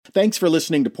Thanks for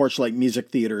listening to Porchlight Music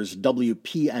Theater's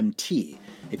WPMT.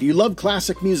 If you love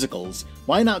classic musicals,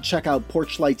 why not check out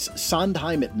Porchlight's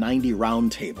Sondheim at 90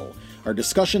 Roundtable, our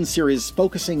discussion series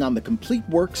focusing on the complete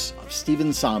works of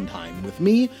Stephen Sondheim, with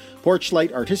me,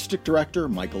 Porchlight Artistic Director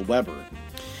Michael Weber.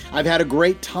 I've had a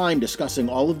great time discussing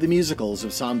all of the musicals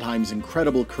of Sondheim's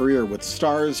incredible career with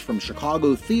stars from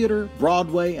Chicago theater,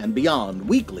 Broadway, and beyond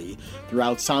weekly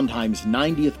throughout Sondheim's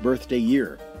 90th birthday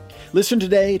year. Listen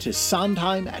today to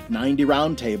Sondheim at 90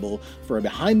 Roundtable for a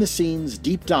behind-the-scenes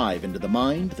deep dive into the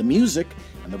mind, the music,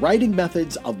 and the writing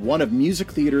methods of one of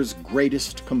music theater's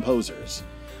greatest composers.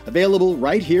 Available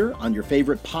right here on your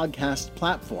favorite podcast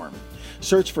platform.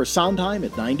 Search for Sondheim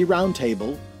at 90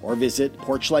 Roundtable or visit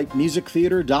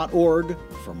porchlightmusictheater.org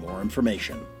for more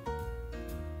information.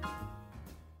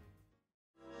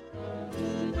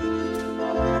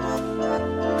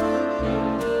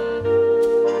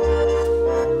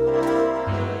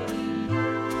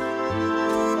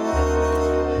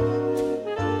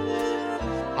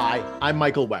 I'm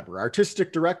Michael Weber,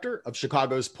 Artistic Director of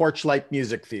Chicago's Porchlight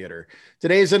Music Theater.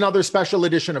 Today is another special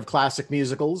edition of Classic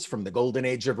Musicals from the Golden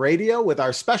Age of Radio with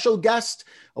our special guest,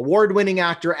 award-winning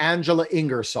actor Angela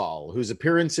Ingersoll, whose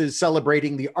appearances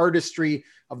celebrating the artistry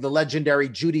of the legendary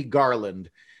Judy Garland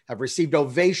have received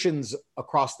ovations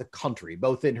across the country,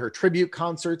 both in her tribute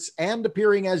concerts and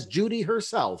appearing as Judy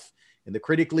herself in the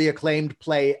critically acclaimed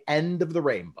play End of the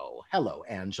Rainbow. Hello,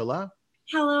 Angela.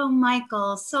 Hello,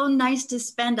 Michael. So nice to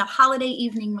spend a holiday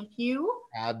evening with you.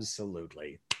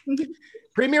 Absolutely.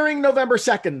 Premiering November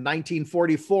 2nd,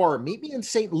 1944, Meet Me in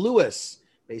St. Louis,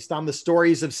 based on the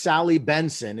stories of Sally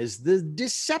Benson, is the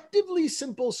deceptively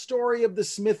simple story of the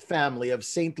Smith family of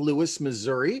St. Louis,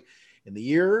 Missouri, in the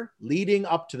year leading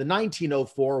up to the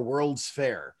 1904 World's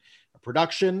Fair, a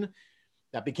production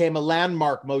that became a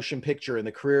landmark motion picture in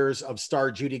the careers of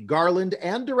star Judy Garland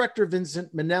and director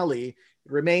Vincent Minnelli.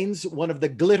 It remains one of the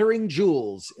glittering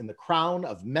jewels in the crown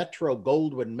of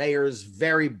Metro-Goldwyn-Mayer's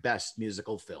very best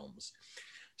musical films.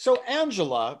 So,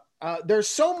 Angela, there's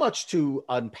so much to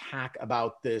unpack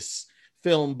about this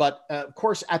film, but of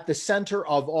course, at the center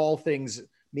of all things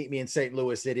Meet Me in St.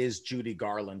 Louis, it is Judy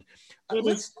Garland. It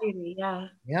is Judy, yeah.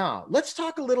 Yeah. Let's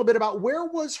talk a little bit about where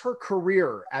was her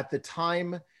career at the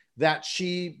time that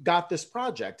she got this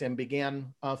project and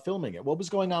began filming it. What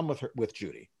was going on with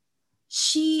Judy?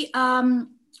 She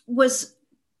was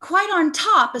quite on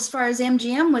top as far as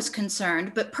MGM was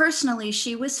concerned, but personally,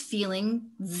 she was feeling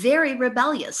very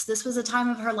rebellious. This was a time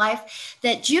of her life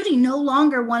that Judy no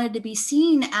longer wanted to be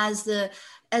seen as the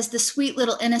sweet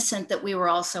little innocent that we were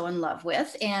all so in love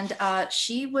with. And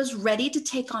she was ready to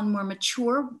take on more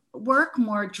mature work,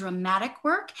 more dramatic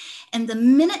work. And the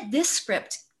minute this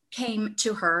script came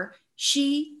to her,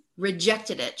 she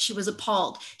rejected it. She was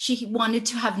appalled. She wanted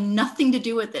to have nothing to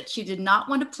do with it. She did not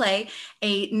want to play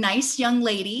a nice young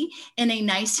lady in a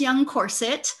nice young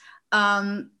corset.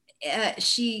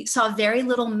 She saw very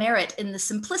little merit in the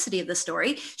simplicity of the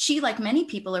story. She, like many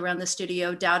people around the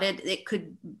studio, doubted it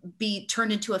could be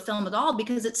turned into a film at all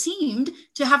because it seemed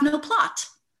to have no plot.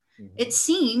 Mm-hmm. It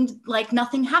seemed like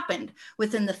nothing happened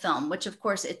within the film, which of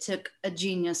course it took a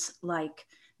genius like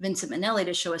Vincent Minnelli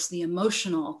to show us the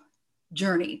emotional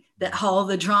journey, that all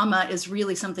the drama is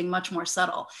really something much more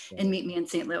subtle in Meet Me in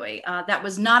St. Louis. That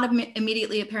was not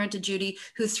immediately apparent to Judy,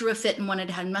 who threw a fit and wanted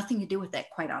to have nothing to do with it,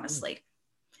 quite honestly.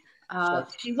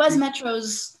 She was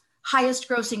Metro's highest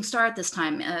grossing star at this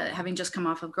time, having just come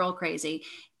off of Girl Crazy.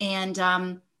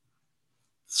 And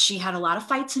she had a lot of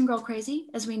fights in Girl Crazy,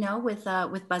 as we know, with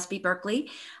Busby Berkeley.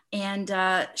 And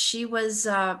she was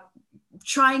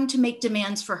trying to make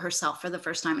demands for herself for the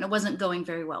first time. And it wasn't going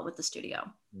very well with the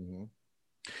studio. Mm-hmm.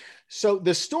 So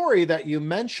the story that you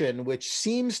mentioned, which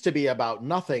seems to be about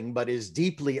nothing, but is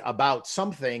deeply about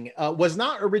something, was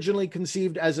not originally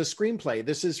conceived as a screenplay.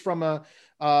 This is from a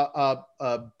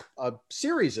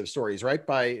series of stories, right?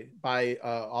 By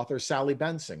author Sally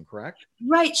Benson, correct?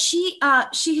 Right. She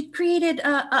had created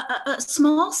a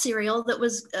small serial that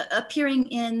was appearing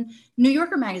in New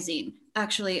Yorker magazine.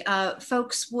 Actually,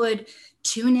 folks would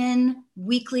tune in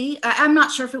weekly. I'm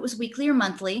not sure if it was weekly or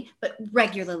monthly, but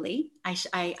regularly,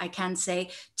 I can say,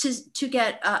 to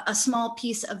get a small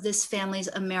piece of this family's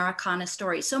Americana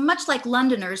story. So much like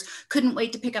Londoners couldn't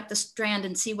wait to pick up the Strand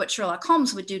and see what Sherlock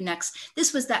Holmes would do next,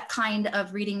 this was that kind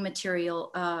of reading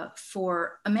material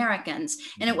for Americans.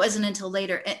 And it wasn't until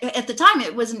later. At the time,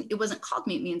 it wasn't called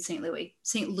Meet Me in St. Louis.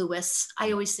 St. Louis.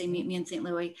 I always say Meet Me in St.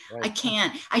 Louis. Right. I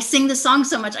can't. I sing the song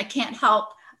so much I can't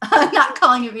help not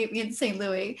calling it Meet Me in St.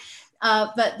 Louis.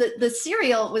 But the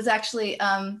serial was actually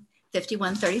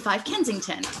 5135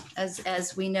 Kensington,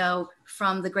 as we know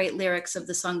from the great lyrics of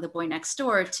the song "The Boy Next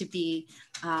Door," to be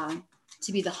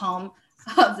the home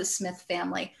of the Smith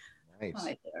family. Nice.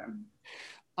 Right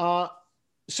there.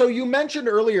 So you mentioned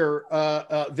earlier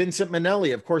Vincent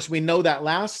Minnelli. Of course, we know that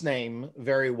last name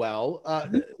very well.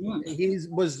 He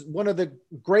was one of the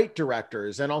great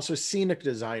directors and also scenic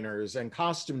designers and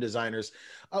costume designers.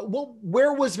 Well,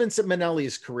 where was Vincent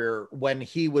Minnelli's career when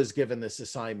he was given this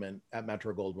assignment at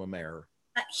Metro-Goldwyn-Mayer?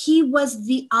 He was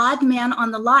the odd man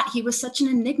on the lot. He was such an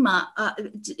enigma.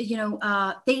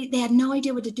 They had no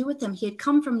idea what to do with him. He had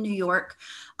come from New York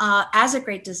as a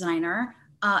great designer.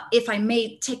 If I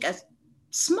may take a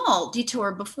small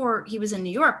detour, before he was in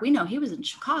New York, we know he was in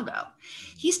Chicago.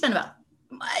 He spent about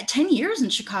 10 years in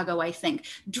Chicago, I think,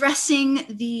 dressing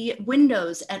the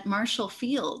windows at Marshall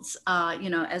Fields,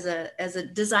 as a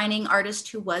designing artist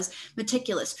who was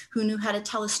meticulous, who knew how to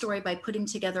tell a story by putting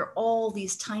together all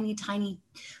these tiny,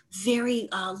 very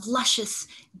luscious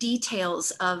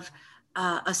details of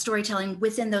a storytelling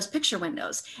within those picture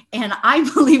windows. And I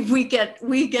believe we get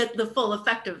the full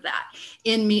effect of that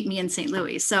in Meet Me in St.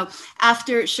 Louis. So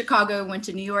after Chicago, went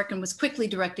to New York and was quickly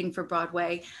directing for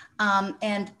Broadway,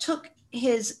 and took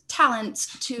his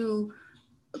talents to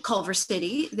Culver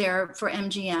City there for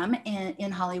MGM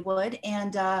in Hollywood.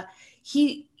 And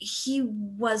he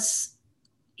was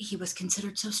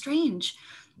considered so strange.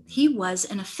 He was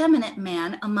an effeminate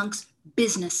man amongst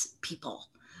business people.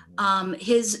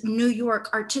 His New York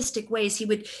artistic ways, he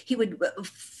would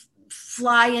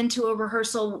fly into a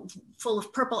rehearsal full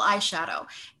of purple eyeshadow,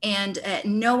 and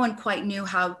no one quite knew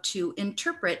how to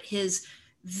interpret his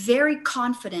very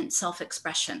confident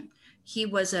self-expression. He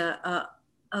was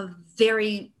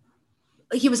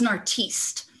he was an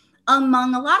artiste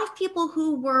among a lot of people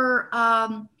who were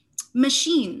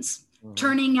machines,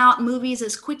 turning out movies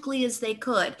as quickly as they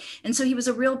could. And so he was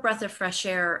a real breath of fresh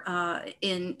air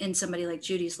in somebody like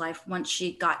Judy's life once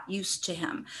she got used to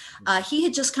him. He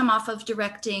had just come off of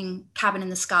directing Cabin in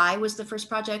the Sky, was the first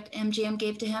project MGM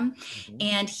gave to him.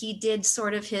 And he did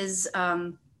sort of his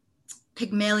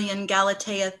Pygmalion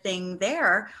Galatea thing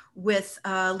there with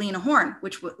Lena Horne,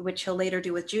 which he'll later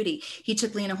do with Judy. He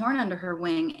took Lena Horne under her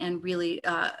wing and really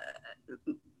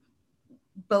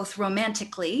both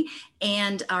romantically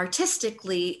and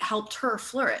artistically helped her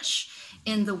flourish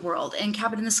in the world. And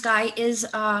Cabin in the Sky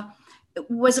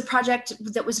was a project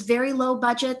that was very low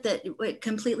budget, that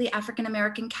completely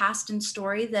African-American cast and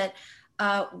story, that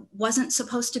wasn't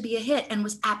supposed to be a hit and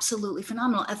was absolutely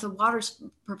phenomenal. Ethel Waters'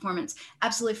 performance,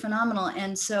 absolutely phenomenal.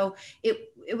 And so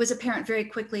it was apparent very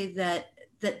quickly that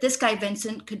this guy,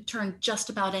 Vincent, could turn just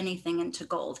about anything into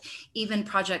gold, even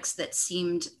projects that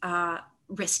seemed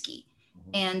risky.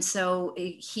 And so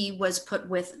he was put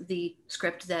with the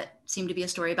script that seemed to be a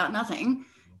story about nothing.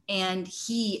 And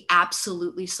he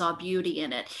absolutely saw beauty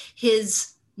in it.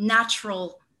 His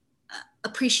natural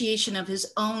appreciation of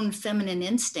his own feminine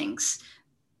instincts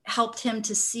helped him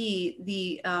to see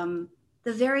the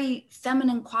very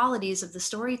feminine qualities of the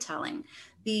storytelling,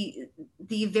 the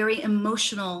very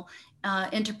emotional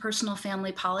interpersonal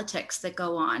family politics that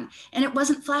go on. And it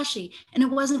wasn't flashy, and it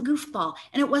wasn't goofball,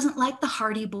 and it wasn't like the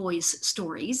Hardy Boys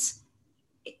stories.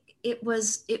 It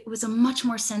was a much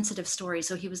more sensitive story.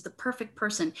 So he was the perfect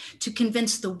person to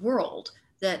convince the world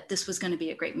that this was going to be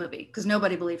a great movie, because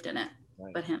nobody believed in it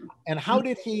but him. And how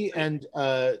did he and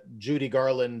Judy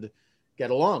Garland get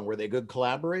along? Were they good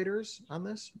collaborators on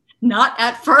this? Not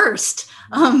at first.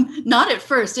 Not at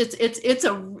first.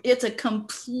 It's a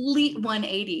complete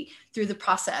 180 through the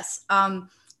process.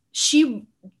 She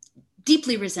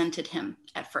deeply resented him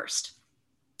at first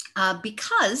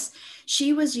because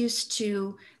she was used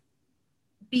to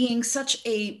being such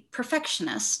a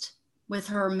perfectionist, with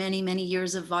her many, many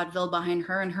years of vaudeville behind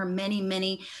her and her many,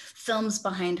 many films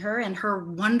behind her and her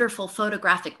wonderful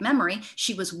photographic memory.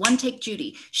 She was one take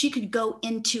Judy. She could go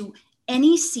into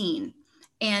any scene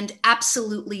and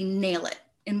absolutely nail it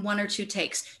in 1 or 2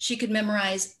 takes. She could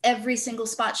memorize every single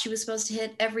spot she was supposed to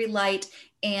hit, every light,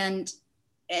 and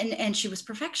she was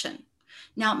perfection.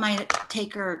 Now, it might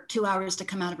take her 2 hours to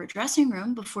come out of her dressing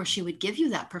room before she would give you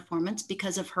that performance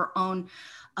because of her own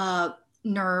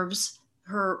nerves,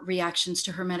 her reactions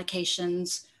to her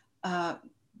medications.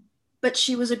 But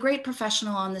she was a great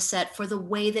professional on the set for the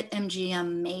way that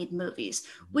MGM made movies,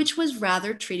 which was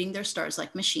rather treating their stars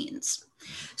like machines.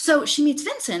 So she meets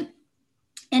Vincent,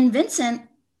 and Vincent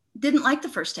didn't like the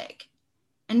first take,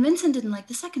 and Vincent didn't like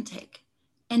the second take.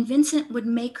 And Vincent would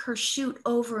make her shoot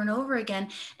over and over again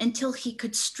until he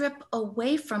could strip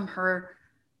away from her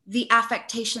the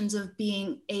affectations of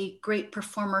being a great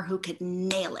performer who could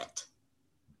nail it.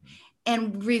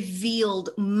 and revealed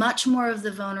much more of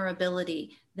the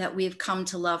vulnerability that we've come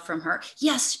to love from her.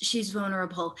 Yes, she's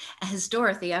vulnerable as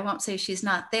Dorothy. I won't say she's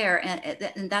not there.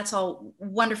 And that's all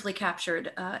wonderfully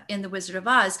captured in The Wizard of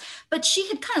Oz. But she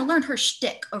had kind of learned her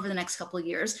shtick over the next couple of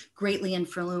years, greatly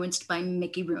influenced by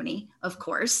Mickey Rooney, of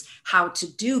course, how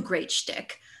to do great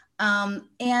shtick. And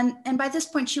by this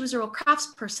point, she was a real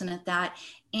craftsperson at that.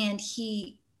 And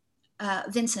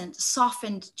Vincent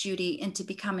softened Judy into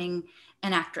becoming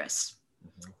an actress.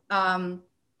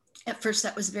 At first,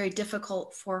 that was very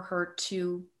difficult for her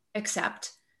to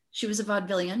accept. She was a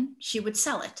vaudevillian. She would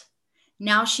sell it.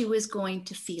 Now she was going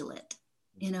to feel it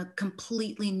in a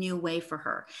completely new way for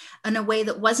her, in a way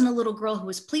that wasn't a little girl who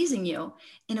was pleasing you,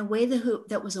 in a way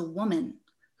that was a woman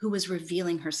who was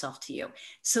revealing herself to you.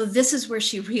 So this is where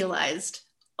she realized,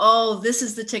 oh, this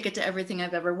is the ticket to everything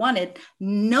I've ever wanted.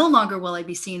 No longer will I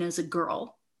be seen as a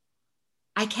girl.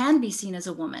 I can be seen as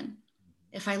a woman.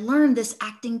 If I learn this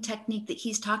acting technique that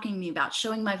he's talking to me about,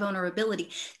 showing my vulnerability,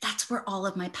 that's where all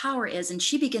of my power is. And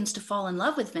she begins to fall in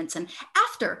love with Vincent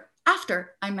after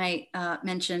I might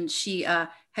mention, she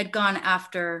had gone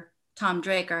after Tom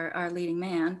Drake, our leading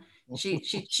man.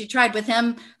 She tried with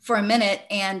him for a minute.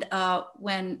 And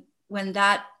when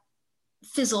that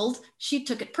fizzled, she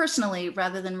took it personally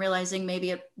rather than realizing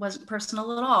maybe it wasn't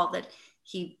personal at all, that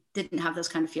he didn't have those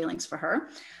kind of feelings for her.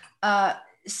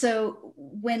 So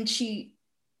when she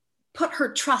put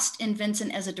her trust in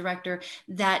Vincent as a director,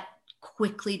 that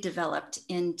quickly developed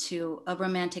into a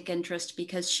romantic interest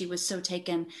because she was so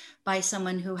taken by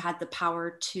someone who had the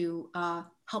power to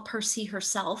help her see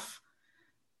herself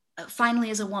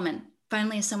finally as a woman,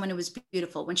 finally as someone who was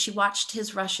beautiful. When she watched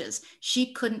his rushes,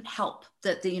 she couldn't help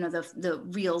the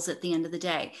reels at the end of the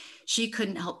day. She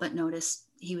couldn't help but notice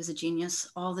he was a genius.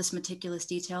 All this meticulous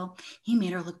detail. He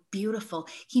made her look beautiful.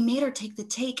 He made her take the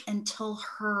take until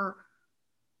her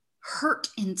hurt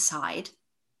inside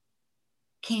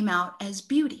came out as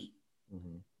beauty,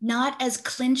 not as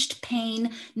clinched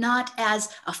pain, not as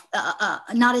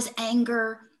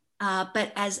anger,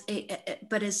 but as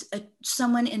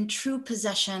someone in true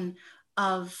possession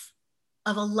of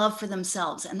a love for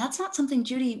themselves. And that's not something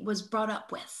Judy was brought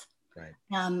up with.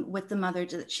 Right. With the mother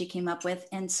that she came up with.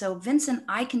 And so Vincent,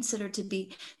 I consider to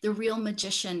be the real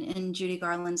magician in Judy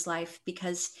Garland's life,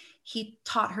 because he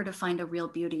taught her to find a real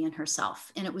beauty in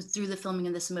herself. And it was through the filming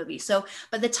of this movie. So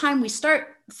by the time we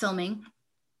start filming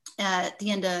at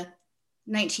the end of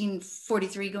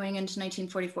 1943, going into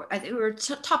 1944, I think we were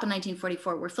top of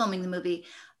 1944, we're filming the movie.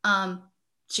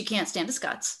 She can't stand his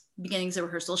guts, beginnings of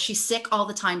rehearsal. She's sick all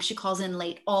the time. She calls in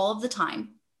late all of the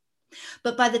time.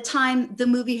 But by the time the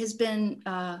movie has been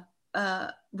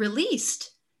released,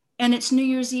 and it's New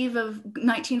Year's Eve of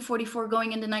 1944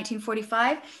 going into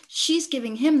 1945, she's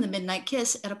giving him the midnight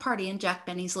kiss at a party in Jack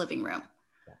Benny's living room.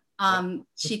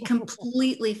 She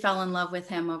completely fell in love with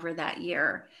him over that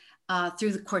year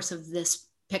through the course of this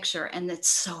picture. And it's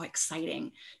so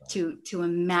exciting to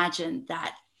imagine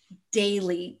that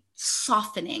daily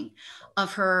softening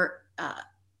of her,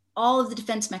 all of the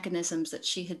defense mechanisms that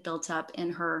she had built up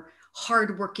in her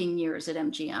hardworking years at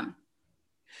MGM.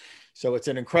 So it's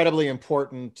an incredibly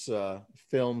important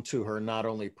film to her, not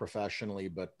only professionally,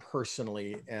 but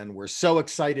personally. And we're so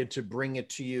excited to bring it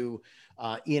to you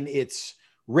in its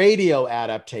radio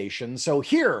adaptation. So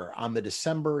here on the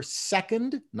December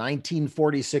 2nd,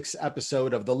 1946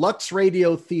 episode of the Lux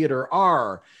Radio Theater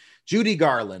are Judy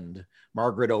Garland,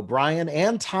 Margaret O'Brien,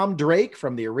 and Tom Drake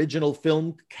from the original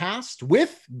film cast,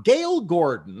 with Gale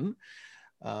Gordon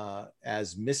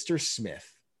as Mr.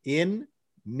 Smith in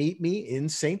Meet Me in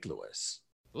St. Louis.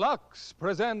 Lux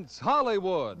presents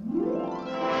Hollywood.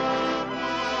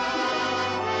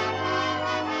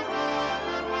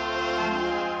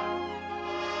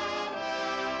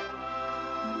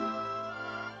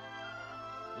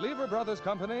 Lever Brothers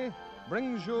Company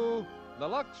brings you the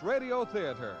Lux Radio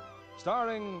Theater,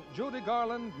 starring Judy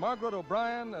Garland, Margaret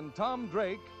O'Brien, and Tom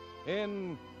Drake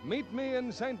in Meet Me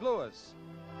in St. Louis.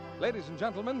 Ladies and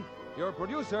gentlemen, your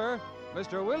producer,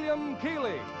 Mr. William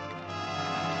Keighley.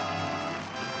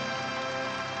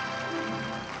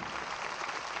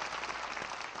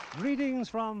 Greetings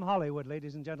from Hollywood,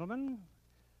 ladies and gentlemen.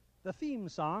 The theme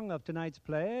song of tonight's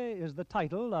play is the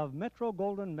title of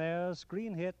Metro-Goldwyn-Mayer's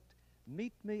screen hit,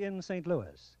 Meet Me in St.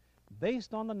 Louis,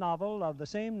 based on the novel of the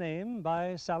same name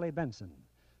by Sally Benson,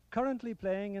 currently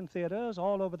playing in theaters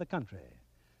all over the country.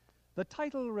 The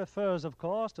title refers, of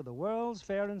course, to the World's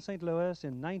Fair in St. Louis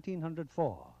in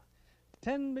 1904.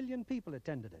 10 million people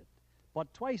attended it,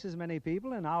 but twice as many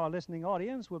people in our listening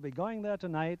audience will be going there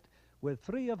tonight with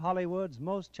three of Hollywood's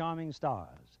most charming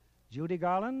stars, Judy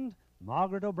Garland,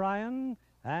 Margaret O'Brien,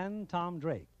 and Tom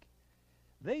Drake.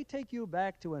 They take you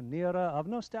back to an era of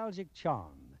nostalgic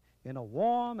charm in a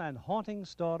warm and haunting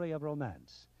story of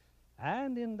romance.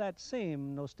 And in that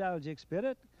same nostalgic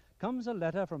spirit comes a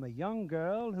letter from a young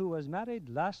girl who was married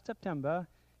last September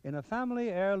in a family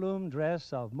heirloom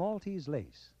dress of Maltese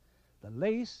lace. The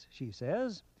lace, she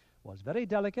says, was very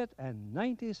delicate and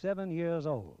 97 years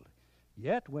old.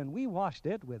 Yet when we washed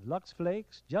it with Lux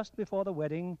Flakes just before the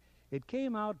wedding, it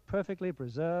came out perfectly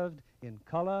preserved in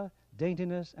color,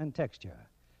 daintiness, and texture.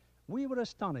 We were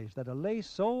astonished that a lace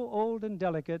so old and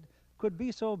delicate could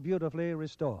be so beautifully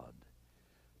restored.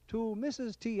 To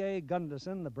Mrs. T.A.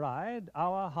 Gunderson, the bride,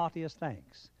 our heartiest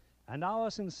thanks, and our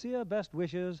sincere best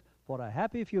wishes for a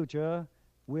happy future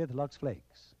with Lux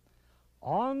Flakes.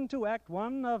 On to Act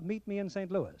One of Meet Me in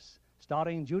St. Louis,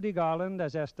 starring Judy Garland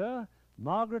as Esther,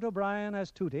 Margaret O'Brien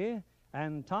as Tootie,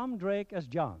 and Tom Drake as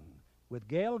John, with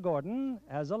Gail Gordon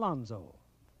as Alonzo.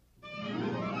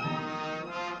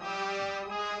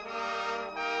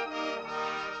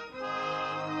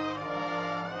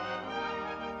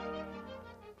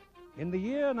 In the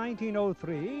year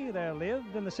 1903, there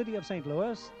lived in the city of St.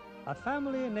 Louis a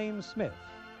family named Smith.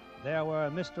 There were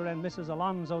Mr. and Mrs.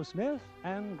 Alonzo Smith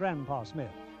and Grandpa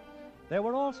Smith. There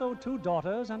were also 2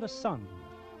 daughters and a son,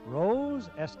 Rose,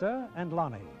 Esther, and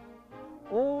Lonnie.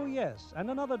 Oh, yes,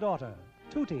 and another daughter,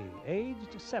 Tootie,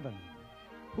 aged 7,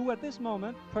 who at this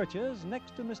moment perches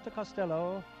next to Mr.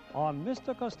 Costello on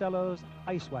Mr. Costello's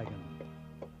ice wagon.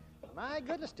 My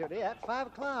goodness, Tootie, at 5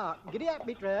 o'clock. Giddy up,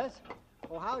 Beatrice.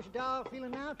 Oh, how's your dog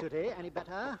feeling now, Tootie? Any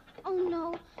better? Oh,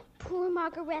 no. Poor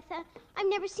Margaretha. I've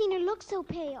never seen her look so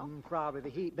pale. Probably the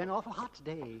heat. Been awful hot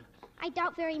today. I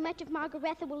doubt very much if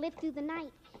Margaretha will live through the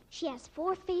night. She has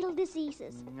 4 fatal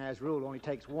diseases. As a rule, only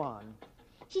takes 1.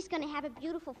 She's going to have a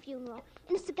beautiful funeral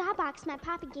in a cigar box my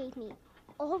papa gave me,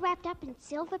 all wrapped up in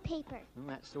silver paper.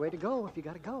 That's the way to go if you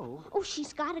gotta go. Oh,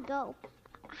 she's got to go.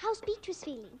 How's Beatrice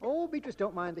feeling? Oh, Beatrice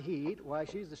don't mind the heat. Why,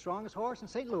 she's the strongest horse in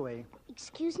St. Louis.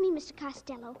 Excuse me, Mr.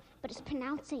 Costello, but it's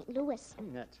pronounced St. Louis.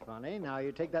 That's funny. Now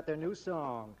you take that their new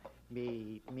song.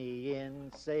 Meet me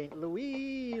in St.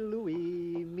 Louis,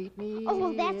 Louis, meet me. Oh,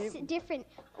 well, that's different.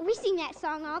 We sing that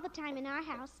song all the time in our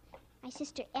house. My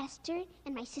sister Esther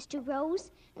and my sister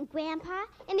Rose and Grandpa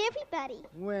and everybody.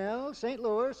 Well, St.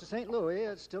 Louis to St. Louis,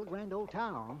 it's still a grand old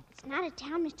town. It's not a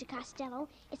town, Mr. Costello.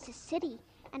 It's a city,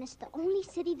 and it's the only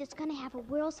city that's going to have a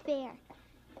World's Fair.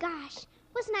 Gosh,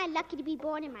 wasn't I lucky to be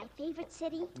born in my favorite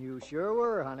city? You sure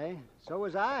were, honey. So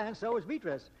was I, and so was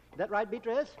Beatrice. Is that right,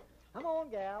 Beatrice? Come on,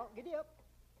 gal. Giddy up.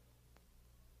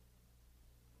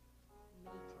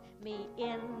 Meet me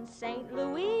in St.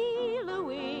 Louis,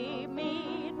 Louis,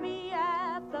 meet me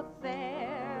at the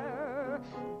fair.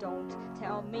 Don't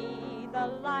tell me the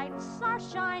lights are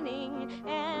shining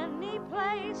any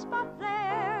place but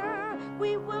there.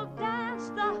 We will dance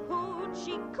the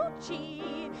hoochie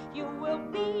coochie. You will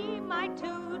be my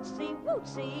tootsie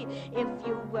wootsy if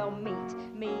you will meet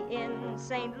me in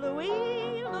St.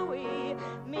 Louis, Louis,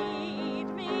 meet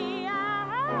me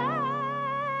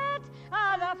at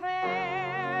the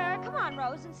fair. Come on,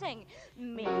 Rose, and sing.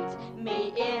 Meet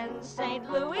me in St.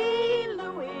 Louis,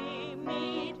 Louis,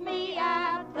 meet me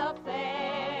at the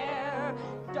fair.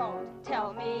 Don't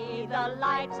tell me the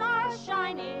lights are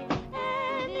shining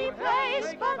any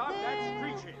place but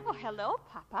there. Oh, hello,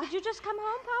 Papa. Did you just come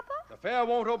home, Papa? The fair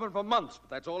won't open for months, but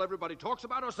that's all everybody talks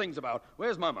about or sings about.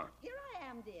 Where's Mama? Here I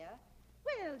am, dear.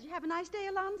 Well, did you have a nice day,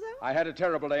 Alonzo? I had a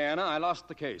terrible day, Anna. I lost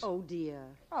the case. Oh, dear.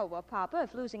 Oh, well, Papa,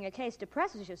 if losing a case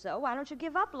depresses you so, why don't you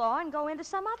give up law and go into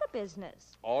some other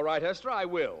business? All right, Esther, I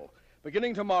will.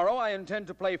 Beginning tomorrow, I intend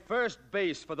to play first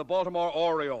base for the Baltimore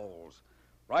Orioles.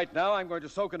 Right now, I'm going to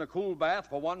soak in a cool bath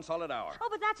for 1 solid hour. Oh,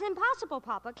 but that's impossible,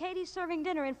 Papa. Katie's serving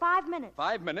dinner in 5 minutes.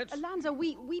 5 minutes? Alonzo,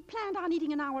 we planned on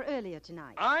eating an hour earlier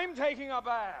tonight. I'm taking a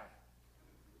bath.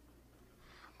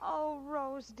 Oh,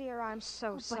 Rose, dear, I'm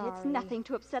so sorry. But it's nothing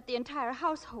to upset the entire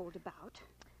household about.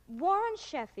 Warren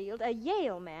Sheffield, a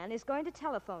Yale man, is going to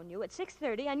telephone you at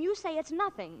 6:30, and you say it's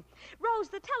nothing. Rose,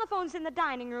 the telephone's in the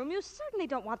dining room. You certainly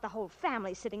don't want the whole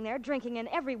family sitting there drinking in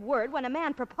every word when a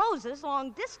man proposes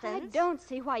long distance. I don't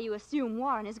see why you assume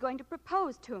Warren is going to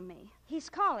propose to me. He's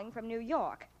calling from New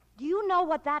York. Do you know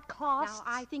what that costs?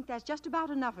 Now, I think that's just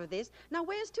about enough of this. Now,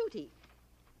 where's Tootie?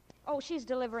 Oh, she's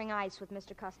delivering ice with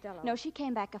Mr. Costello. No, she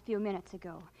came back a few minutes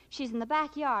ago. She's in the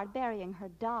backyard burying her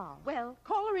doll. Well,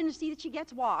 call her in to see that she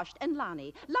gets washed. And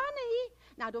Lonnie.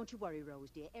 Now, don't you worry, Rose,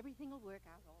 dear. Everything will work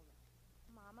out all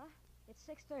right. Mama, it's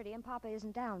 6:30 and Papa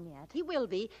isn't down yet. He will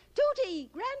be.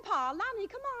 Tootie, Grandpa, Lonnie,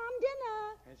 come on,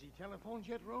 dinner. Has he telephoned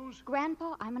yet, Rose?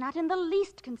 Grandpa, I'm not in the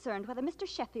least concerned whether Mr.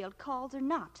 Sheffield calls or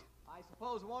not. I I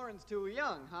suppose Warren's too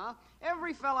young, huh?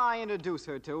 Every fella I introduce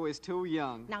her to is too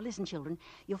young. Now listen, children.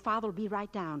 Your father will be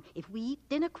right down. If we eat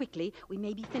dinner quickly, we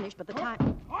may be finished by the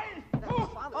time... Oh,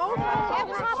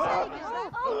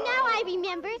 now I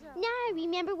remember. Now I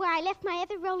remember where I left my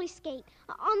other roller skate.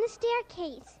 On the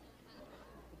staircase.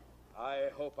 I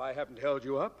hope I haven't held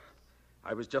you up.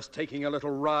 I was just taking a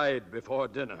little ride before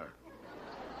dinner.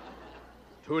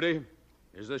 Tootie,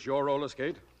 is this your roller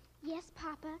skate? Yes,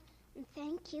 Papa. And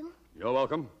thank you. You're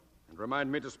welcome. And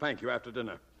remind me to spank you after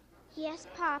dinner. Yes,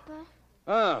 Papa.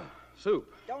 Ah,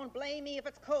 soup. Don't blame me if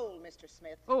it's cold, Mr.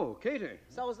 Smith. Oh, Katie.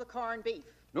 So's the corned beef.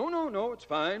 No, it's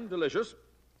fine. Delicious.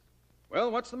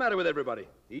 Well, what's the matter with everybody?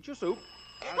 Eat your soup.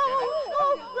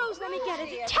 Oh, Rose, let me get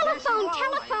it. Telephone!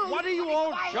 What are you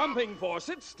all jumping for?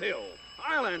 Sit still.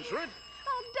 I'll answer it.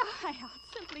 I'll die. I'll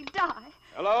simply die.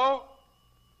 Hello?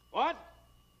 What?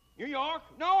 New York?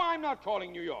 No, I'm not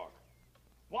calling New York.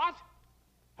 What?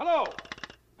 Hello?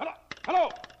 Hello?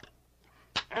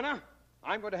 Anna,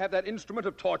 I'm going to have that instrument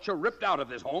of torture ripped out of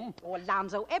this home. Oh,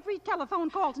 Alonzo, every telephone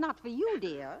call's not for you,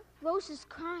 dear. Rose is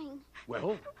crying.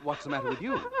 Well, what's the matter with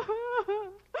you?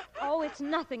 Oh, it's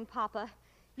nothing, Papa.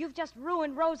 You've just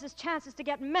ruined Rose's chances to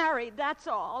get married, that's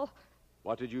all.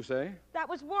 What did you say? That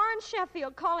was Warren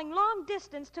Sheffield calling long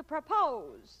distance to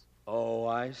propose. Oh,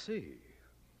 I see.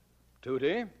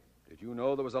 Tootie, did you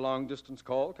know there was a long-distance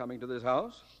call coming to this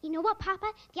house? You know what,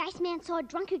 Papa? The Iceman saw a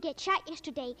drunkard get shot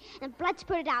yesterday, and blood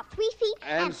spurted out 3 feet.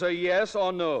 Answer yes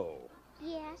or no.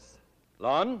 Yes.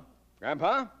 Lon?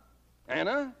 Grandpa?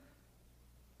 Anna?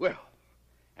 Well,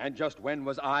 and just when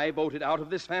was I voted out of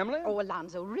this family? Oh,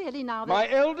 Alonzo, really now that... My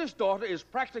eldest daughter is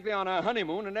practically on her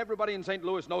honeymoon, and everybody in St.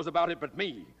 Louis knows about it but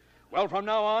me. Well, from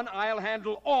now on, I'll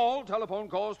handle all telephone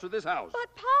calls to this house. But,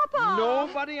 Papa...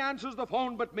 Nobody answers the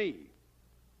phone but me.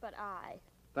 But I...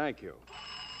 Thank you.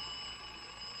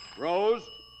 Rose,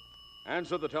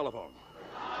 answer the telephone.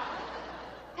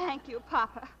 Thank you,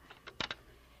 Papa.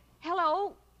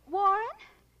 Hello, Warren?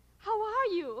 How are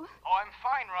you? Oh, I'm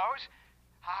fine, Rose.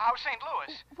 How's St.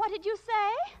 Louis? What did you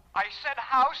say? I said,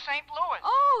 how's St. Louis?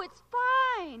 Oh, it's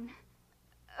fine.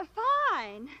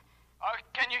 Fine.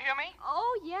 Can you hear me?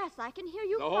 Oh, yes, I can hear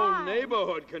you The fine. whole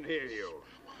neighborhood can hear you.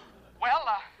 Well,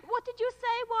 What did you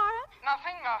say, Warren?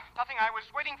 nothing. I was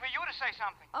waiting for you to say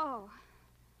something. Oh,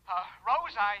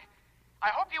 Rose, I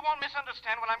hope you won't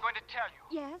misunderstand what I'm going to tell you.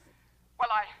 yes? Well,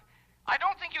 I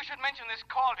don't think you should mention this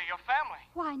call to your family.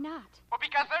 Why not? Well,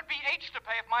 because there'd be H to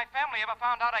pay if my family ever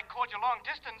found out I called you long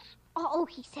distance. Oh,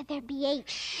 he said there'd be 8.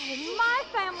 My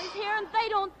family's here, and they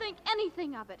don't think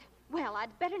anything of it. Well,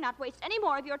 I'd better not waste any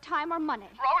more of your time or money.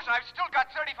 Rose, I've still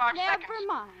got 35 seconds. Never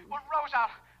mind. Well, Rose,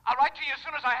 I'll write to you as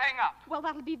soon as I hang up. Well,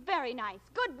 that'll be very nice.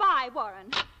 Goodbye, Warren.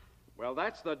 Well,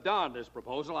 that's the darndest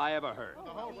proposal I ever heard.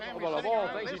 Well, of all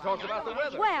things, he talks about the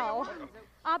weather. Well,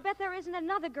 I'll bet there isn't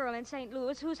another girl in St.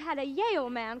 Louis who's had a Yale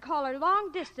man call her long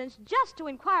distance just to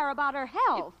inquire about her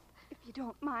health. If you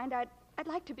don't mind, I'd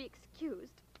like to be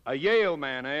excused. A Yale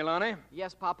man, eh, Lonnie?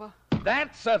 Yes, Papa?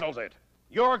 That settles it.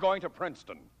 You're going to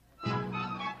Princeton.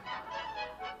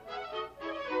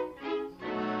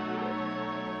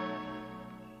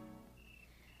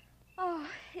 Oh,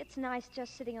 it's nice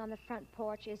just sitting on the front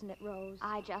porch, isn't it, Rose?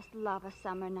 I just love a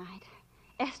summer night.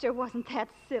 Esther, wasn't that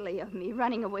silly of me,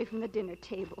 running away from the dinner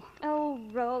table? Oh,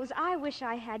 Rose, I wish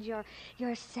I had your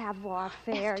savoir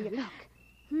faire. Esther, look.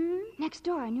 Next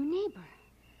door, a new neighbor.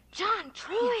 John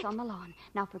Truitt. Yes, on the lawn.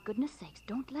 Now, for goodness sakes,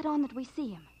 don't let on that we see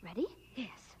him. Ready?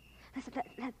 Yes.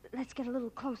 Let's get a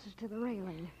little closer to the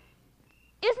railing.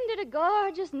 Isn't it a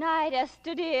gorgeous night,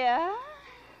 Esther, dear?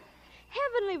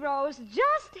 Heavenly, Rose,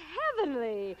 just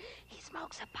heavenly. He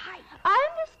smokes a pipe. I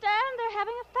understand they're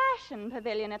having a fashion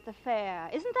pavilion at the fair.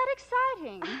 Isn't that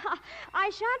exciting? I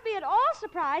shan't be at all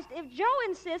surprised if Joe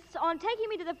insists on taking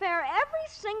me to the fair every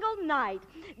single night.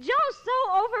 Joe's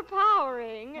so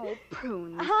overpowering. Oh,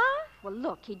 prunes. Huh? Well,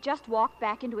 look, he just walked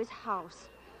back into his house.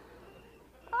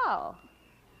 Oh.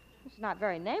 It's not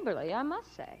very neighborly, I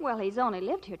must say. Well, he's only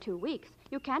lived here 2 weeks.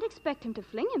 You can't expect him to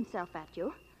fling himself at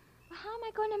you. How am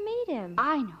I going to meet him?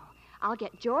 I know. I'll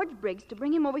get George Briggs to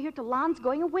bring him over here to Lon's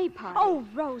going-away party. Oh,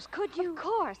 Rose, could you? Of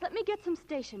course. Let me get some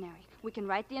stationery. We can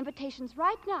write the invitations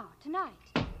right now, tonight.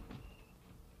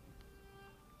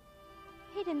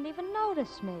 He didn't even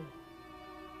notice me.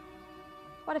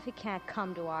 What if he can't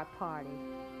come to our party?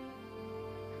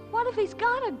 What if he's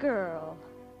got a girl?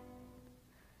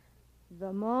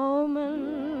 The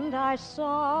moment I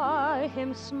saw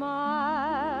him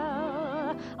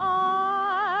smile,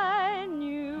 I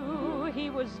knew he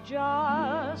was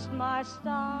just my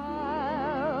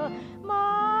style.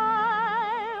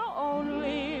 My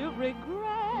only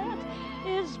regret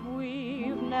is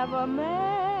we've never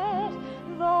met,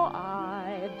 though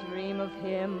I dream of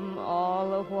him all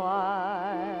the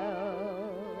while.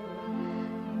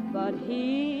 But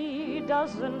he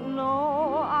doesn't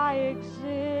know I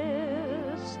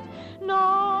exist,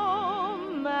 no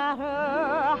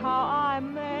matter how I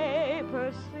may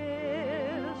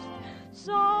persist.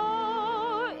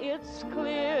 So it's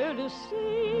clear to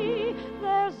see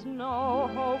there's no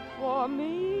hope for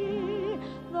me,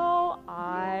 though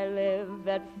I live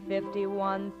at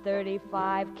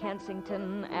 5135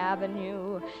 Kensington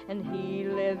Avenue, and he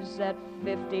lives at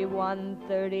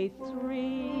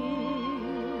 5133.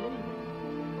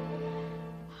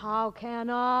 How can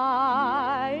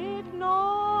I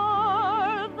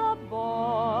ignore the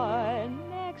boy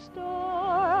next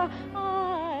door?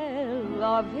 I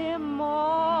love him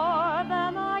more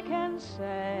than I can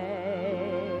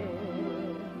say.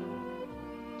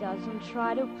 Doesn't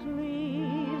try to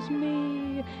please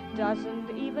me, doesn't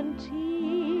even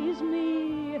tease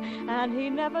me, and he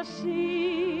never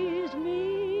sees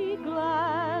me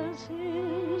glance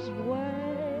his way.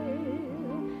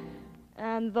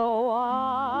 And though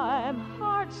I'm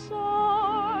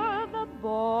heart-sore, the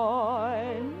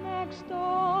boy next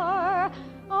door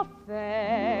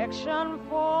affection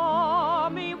for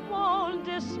me won't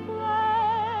display.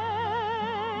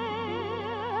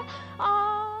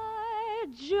 I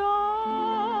just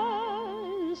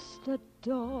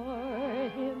adore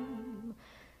him,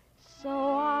 so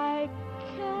I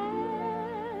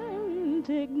can't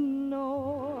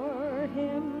ignore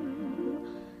him.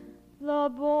 The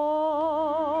boy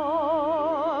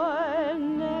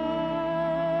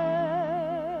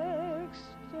next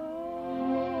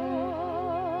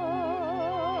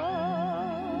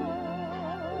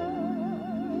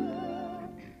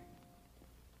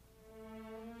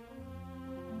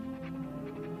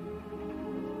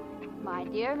My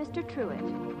dear Mr. Truitt,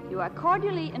 you are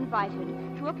cordially invited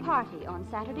to a party on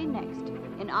Saturday next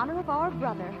in honor of our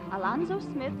brother, Alonzo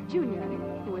Smith, Jr.,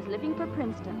 who is living for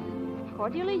Princeton.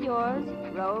 Cordially yours,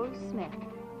 Rose Smith.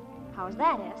 How's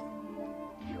that, S?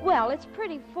 Well, it's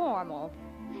pretty formal,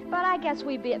 but I guess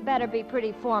we better be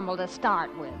pretty formal to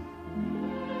start with.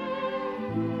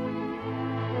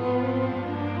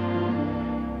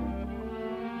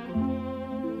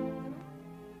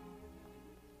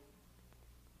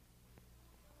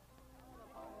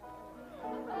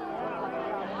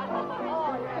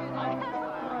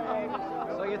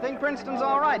 Princeton's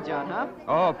all right, John, huh?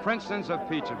 Oh, Princeton's a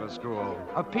peach of a school.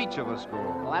 A peach of a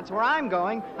school. Well, that's where I'm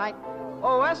going.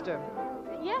 Oh, Esther.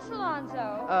 Yes,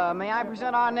 Alonzo? May I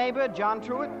present our neighbor, John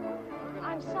Truitt?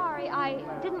 I'm sorry, I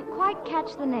didn't quite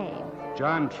catch the name.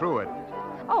 John Truitt.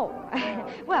 Oh,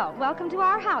 well, welcome to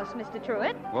our house, Mr.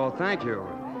 Truitt. Well, thank you.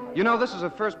 You know, this is the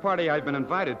first party I've been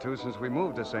invited to since we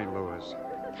moved to St. Louis.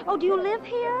 Oh, do you live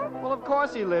here? Well, of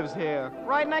course he lives here.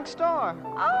 Right next door.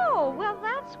 Oh, well,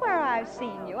 that's where I've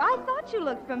seen you. I thought you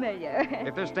looked familiar.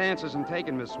 If this dance isn't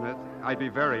taken, Miss Smith, I'd be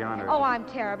very honored. Oh, I'm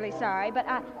terribly sorry, but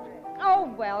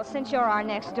Oh, well, since you're our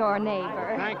next-door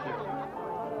neighbor. Thank you.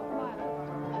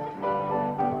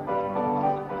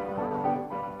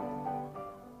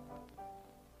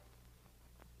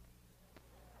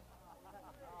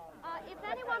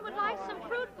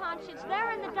 It's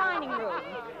there in the dining room.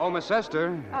 Oh, Miss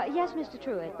Esther. Yes, Mr.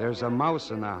 Truitt. There's a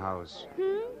mouse in the house.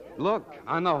 Hmm? Look,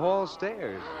 on the hall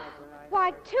stairs.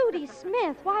 Why, Tootie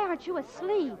Smith, why aren't you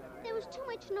asleep? There was too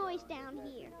much noise down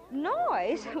here.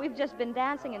 Noise? We've just been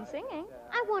dancing and singing.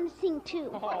 I want to sing, too.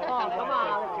 Oh, come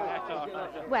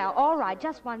on. Well, all right,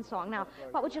 just one song. Now,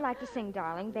 what would you like to sing,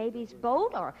 darling? Baby's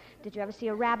Boat? Or did you ever see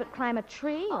a rabbit climb a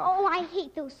tree? Or... Oh, I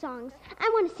hate those songs. I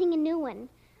want to sing a new one.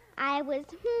 I was,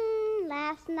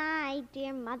 last night,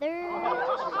 dear mother.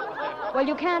 Well,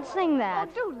 you can't sing that.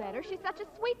 Oh, do let her. She's such a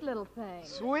sweet little thing.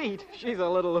 Sweet? She's a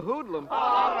little hoodlum.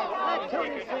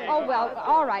 Oh, well,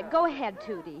 all right. Go ahead,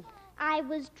 Tootie. I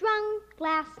was drunk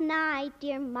last night,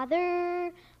 dear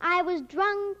mother. I was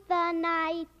drunk the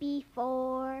night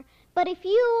before. But if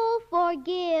you'll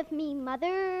forgive me,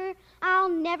 Mother, I'll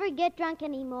never get drunk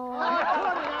anymore.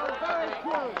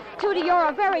 Tootie, you're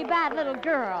a very bad little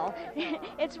girl.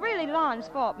 It's really Lon's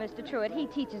fault, Mr. Truitt. He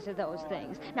teaches her those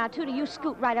things. Now, Tootie, you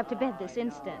scoot right up to bed this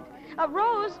instant.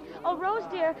 Rose,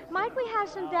 dear, might we have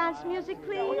some dance music,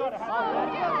 please?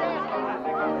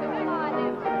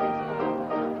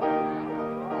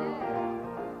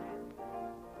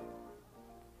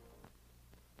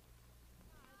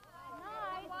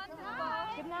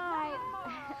 Good night.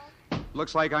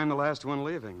 Looks like I'm the last one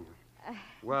leaving.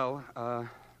 Well,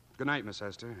 good night, Miss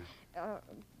Esther.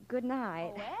 Good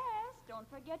night. Oh, yes, don't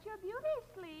forget your beauty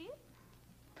sleep.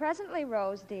 Presently,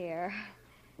 Rose, dear.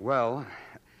 Well,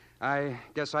 I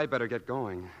guess I better get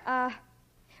going.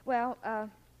 Well,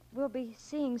 we'll be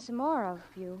seeing some more of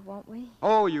you, won't we?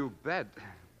 Oh, you bet.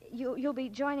 You'll be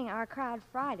joining our crowd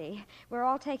Friday. We're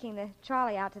all taking the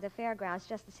trolley out to the fairgrounds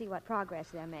just to see what progress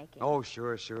they're making. Oh,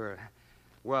 sure.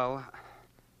 Well,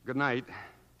 good night.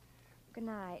 Good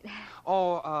night.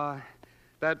 Oh,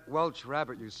 that Welsh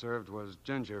rabbit you served was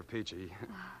ginger peachy.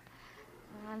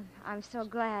 I'm so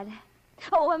glad.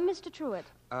 Oh, Mr. Truitt.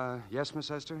 Yes, Miss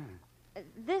Esther?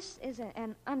 This is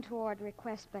an untoward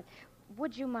request, but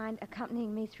would you mind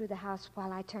accompanying me through the house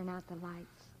while I turn out the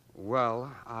lights? Well,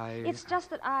 It's just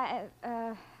that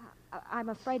I'm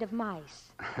afraid of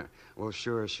mice. Well,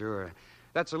 sure.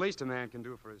 That's the least a man can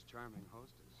do for his charming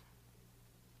hostess.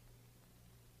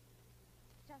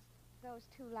 Just those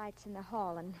 2 lights in the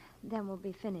hall, and then we'll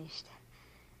be finished.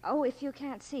 Oh, if you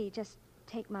can't see, just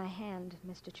take my hand,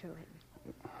 Mr. Truitt.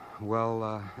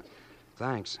 Well,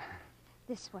 thanks.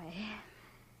 This way.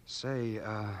 Say,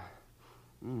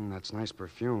 that's nice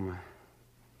perfume.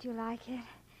 Do you like it?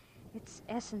 It's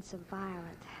essence of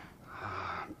violet.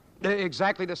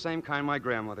 Exactly the same kind my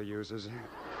grandmother uses.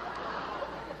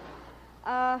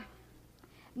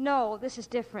 No, this is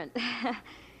different.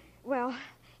 Well,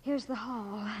 here's the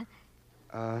hall.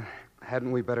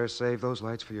 Hadn't we better save those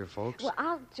lights for your folks? Well,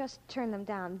 I'll just turn them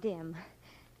down dim.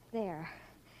 There.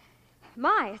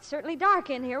 My, it's certainly dark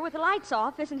in here with the lights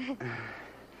off, isn't it?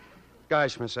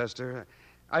 Gosh, Miss Esther,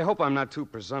 I hope I'm not too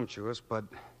presumptuous, but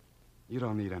you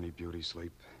don't need any beauty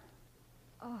sleep.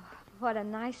 Oh, what a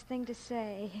nice thing to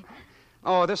say.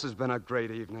 Oh, this has been a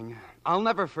great evening. I'll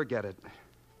never forget it.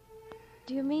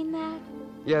 Do you mean that?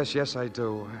 Yes, I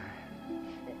do.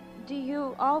 Do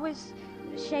you always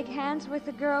shake hands with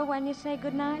the girl when you say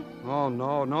goodnight? Oh,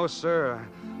 no, sir.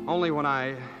 Only when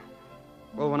I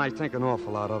think an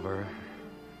awful lot of her.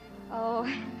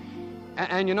 Oh.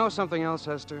 And you know something else,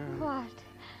 Esther? What?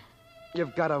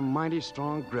 You've got a mighty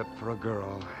strong grip for a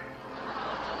girl.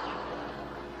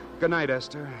 Good night,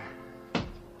 Esther.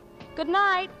 Good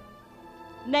night,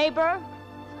 neighbor.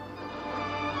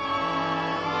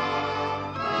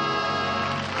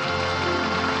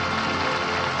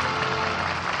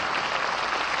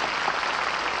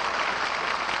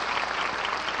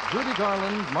 Judy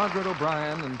Garland, Margaret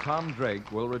O'Brien, and Tom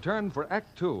Drake will return for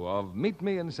Act 2 of Meet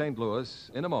Me in St.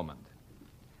 Louis in a moment.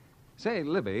 Say,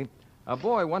 Libby, a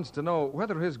boy wants to know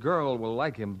whether his girl will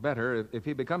like him better if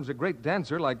he becomes a great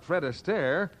dancer like Fred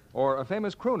Astaire or a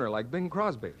famous crooner like Bing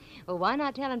Crosby. Well, why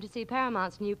not tell him to see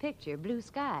Paramount's new picture, Blue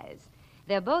Skies?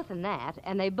 They're both in that,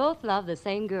 and they both love the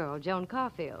same girl, Joan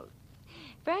Caulfield.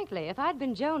 Frankly, if I'd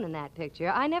been Joan in that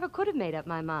picture, I never could have made up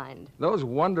my mind. Those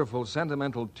wonderful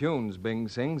sentimental tunes Bing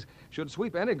sings should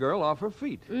sweep any girl off her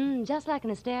feet. Just like an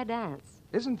Astaire dance.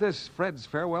 Isn't this Fred's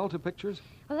farewell to pictures?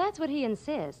 Well, that's what he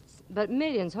insists, but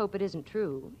millions hope it isn't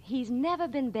true. He's never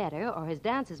been better, or his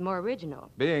dance is more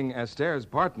original. Being Astaire's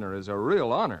partner is a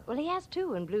real honor. Well, he has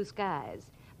 2 in Blue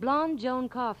Skies. Blonde Joan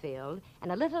Caulfield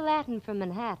and a little Latin from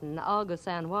Manhattan, Olga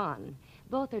San Juan.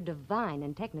 Both are divine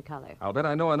in Technicolor. I'll bet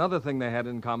I know another thing they had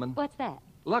in common. What's that?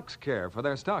 Lux Care for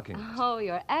their stockings. Oh,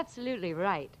 you're absolutely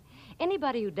right.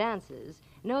 Anybody who dances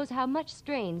knows how much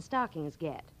strain stockings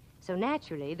get. So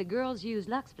naturally, the girls use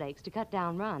Lux Flakes to cut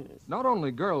down runs. Not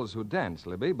only girls who dance,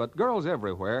 Libby, but girls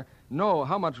everywhere know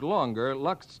how much longer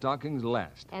Lux stockings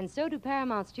last. And so do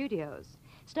Paramount Studios.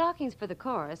 Stockings for the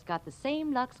chorus got the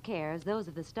same Lux Care as those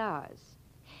of the stars.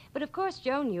 But of course,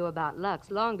 Joan knew about Lux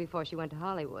long before she went to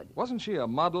Hollywood. Wasn't she a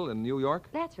model in New York?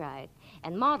 That's right.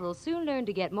 And models soon learned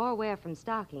to get more wear from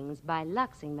stockings by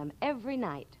luxing them every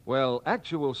night. Well,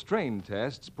 actual strain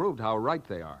tests proved how right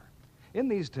they are. In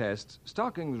these tests,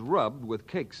 stockings rubbed with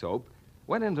cake soap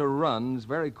went into runs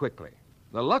very quickly.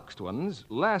 The luxed ones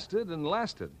lasted and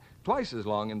lasted. Twice as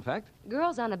long, in fact.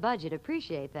 Girls on a budget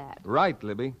appreciate that. Right,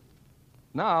 Libby.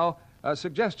 Now, a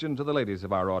suggestion to the ladies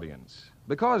of our audience.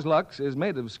 Because Lux is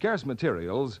made of scarce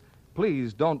materials,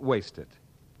 please don't waste it.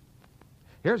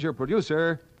 Here's your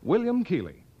producer, William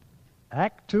Keeley.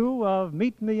 Act 2 of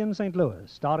Meet Me in St.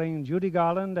 Louis, starring Judy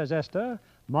Garland as Esther,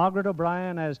 Margaret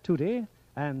O'Brien as Tootie,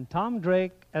 and Tom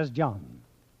Drake as John.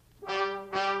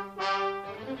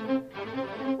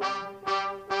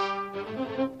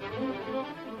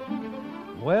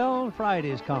 Well,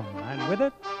 Friday's come, and with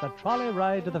it, the trolley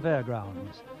ride to the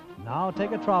fairgrounds. Now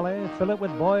take a trolley, fill it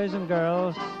with boys and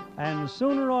girls, and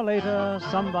sooner or later,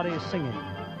 somebody's singing.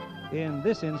 In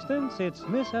this instance, it's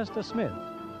Miss Esther Smith,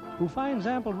 who finds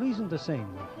ample reason to sing,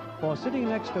 for sitting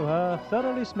next to her,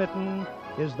 thoroughly smitten,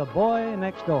 is the boy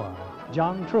next door,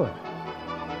 John Truitt.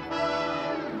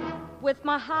 with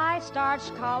my high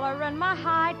starched collar and my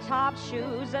high top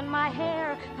shoes and my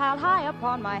hair piled high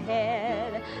upon my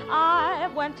head. I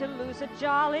went to lose a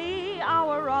jolly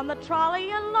hour on the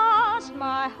trolley and lost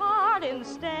my heart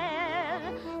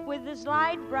instead. With his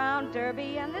light brown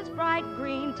derby and his bright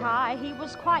green tie, he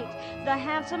was quite the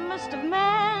handsomest of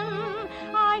men.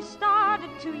 I started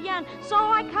to yen, so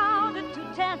I counted to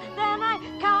 10, then I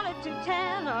counted to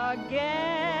 10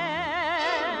 again.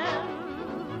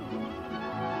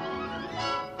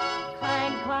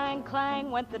 Clang, clang,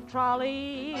 clang went the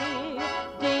trolley.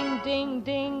 Ding, ding,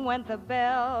 ding went the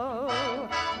bell.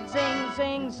 Zing,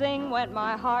 zing, zing went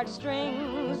my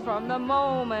heartstrings. From the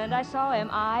moment I saw him,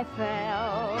 I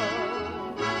fell.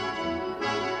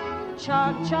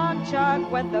 Chug, chug, chug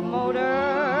went the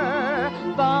motor.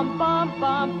 Bump, bump,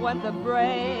 bump went the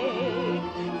brake.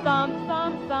 Thump,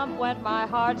 thump, thump went my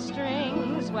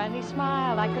heartstrings. When he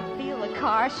smiled, I could feel the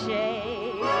car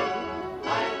shake.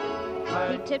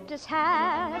 He tipped his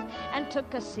hat and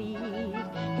took a seat.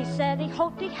 He said he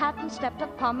hoped he hadn't stepped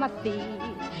upon my feet.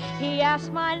 He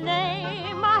asked my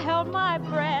name, I held my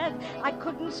breath. I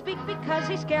couldn't speak because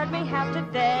he scared me half to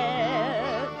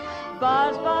death.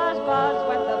 Buzz, buzz, buzz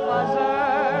went the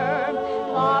buzzer.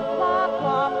 Plop, plop,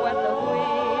 plop went the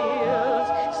wheels.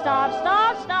 Stop,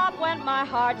 stop, stop went my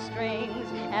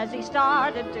heartstrings. As he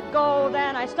started to go,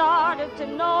 then I started to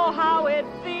know how it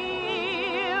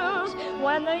feels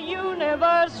when the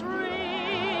universe reels.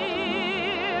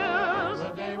 The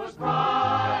day was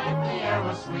bright, the air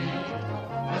was sweet.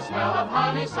 The smell of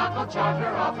honeysuckle charmed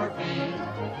her off her feet.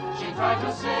 She tried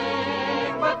to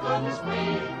sing but couldn't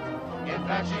speak. In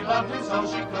fact, she loved him so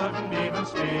she couldn't even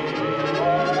speak.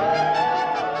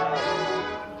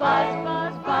 Buzz,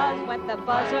 buzz, buzz went the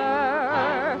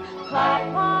buzzer. Plop,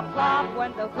 plop, plop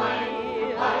went the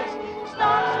wheels.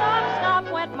 Stop, stop, stop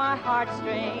went my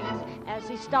heartstrings. As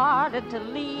he started to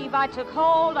leave, I took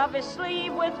hold of his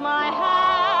sleeve with my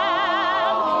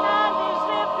hand, and as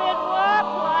if it were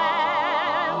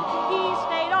planned, he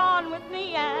stayed on with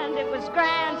me, and it was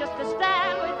grand just to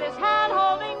stand with his hand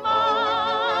holding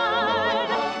mine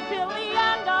till the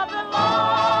end of the line.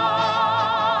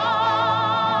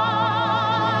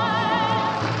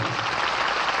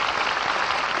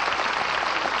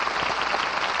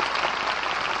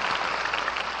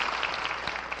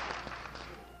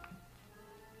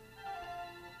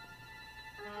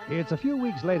 It's a few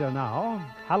weeks later now,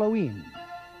 Halloween,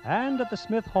 and at the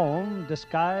Smith home,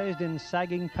 disguised in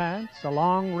sagging pants, a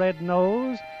long red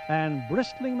nose, and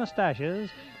bristling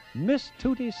mustaches, Miss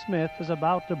Tootie Smith is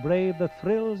about to brave the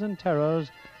thrills and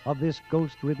terrors of this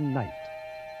ghost-ridden night.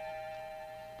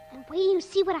 And wait till you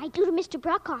see what I do to Mr.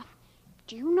 Brokoff.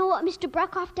 Do you know what Mr.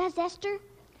 Brokoff does, Esther?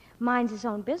 Minds his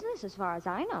own business, as far as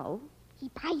I know. He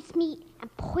buys meat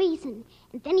and poison,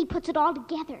 and then he puts it all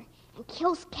together and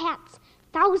kills cats.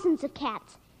 Thousands of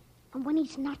cats. And when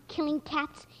he's not killing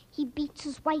cats, he beats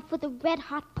his wife with a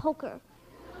red-hot poker.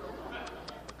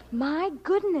 My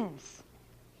goodness.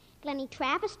 Glennie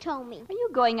Travis told me. Are you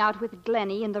going out with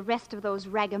Glennie and the rest of those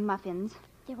ragamuffins?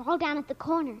 They're all down at the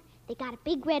corner. They got a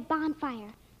big red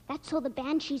bonfire. That's so the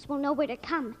banshees will know where to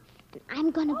come. And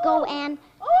I'm gonna go and...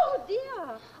 Oh,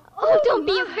 dear. Oh, don't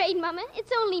be afraid, Mama.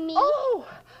 It's only me.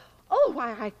 Oh,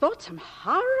 why, I thought some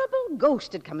horrible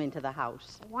ghost had come into the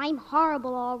house. Oh, I'm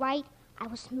horrible, all right. I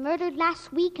was murdered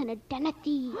last week in a den of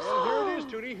thieves. Well, here it is,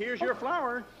 Tootie. Here's your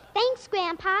flower. Thanks,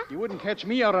 Grandpa. You wouldn't catch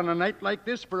me out on a night like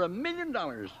this for $1 million.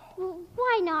 Well,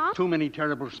 why not? Too many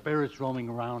terrible spirits roaming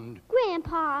around.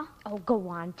 Grandpa. Oh, go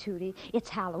on, Tootie. It's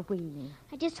Halloween.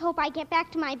 I just hope I get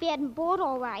back to my bed and board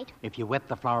all right. If you wet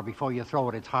the flower before you throw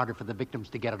it, it's harder for the victims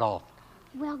to get it off.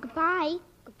 Well, goodbye.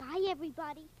 Goodbye,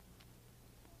 everybody.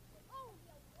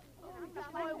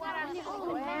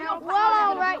 Well,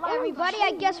 all right, everybody.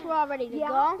 I guess we're all ready to go.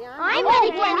 I'm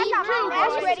ready, Glennie.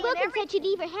 Mrs. Wilkins said she'd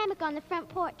leave her hammock on the front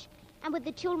porch. And would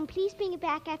the children please bring it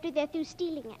back after they're through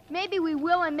stealing it? Maybe we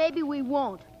will and maybe we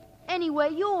won't.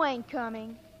 Anyway, you ain't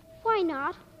coming. Why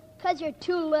not? 'Cause you're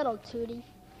too little, Tootie.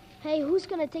 Hey, who's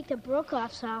going to take the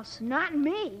Brokoff's house? Not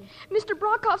me. Mr.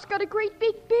 Brokoff's got a great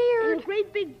big beard. And a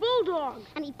great big bulldog.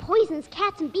 And he poisons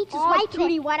cats and beats his wife.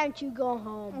 Tootie, why don't you go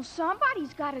home? Well,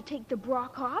 somebody's got to take the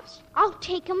Brokoffs. I'll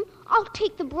take him. I'll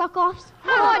take the Brokoffs.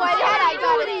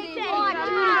 Tootie, you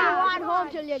want home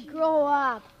till you grow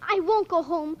up. I won't go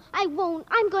home. I won't.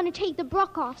 I'm going to take the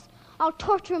Brokoffs. I'll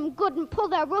torture them good and pull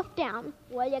their roof down.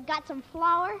 Well, you got some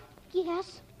flour?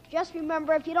 Yes. Just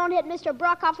remember, if you don't hit Mr.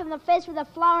 Brokoff in the face with a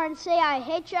flower and say, I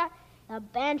hate you, the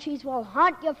banshees will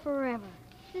haunt you forever.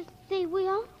 They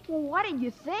will? Well, what did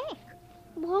you think?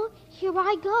 Well, here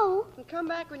I go. And come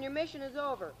back when your mission is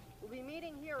over. We'll be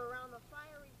meeting here around the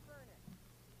fiery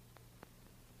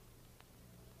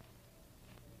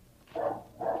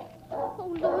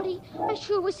Oh, Lordy, I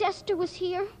sure wish Esther was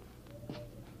here.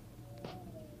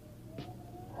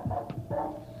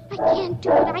 I can't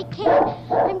do it. I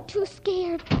can't. I'm too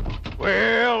scared.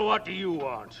 Well, what do you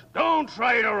want? Don't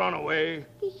try to run away.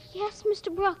 Yes,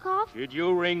 Mr. Brokoff. Did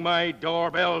you ring my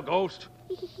doorbell, Ghost?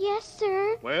 Yes,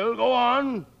 sir. Well, go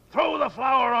on. Throw the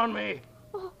flour on me.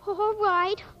 Oh, all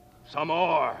right. Some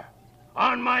more.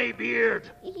 On my beard.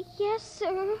 Yes,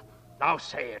 sir. Now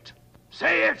say it.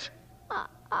 Say it!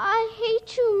 I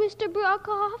hate you, Mr.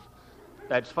 Brokoff.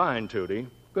 That's fine, Tootie.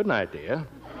 Good night, dear.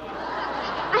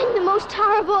 I'm the most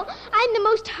horrible. I'm the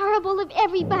most horrible of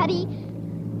everybody.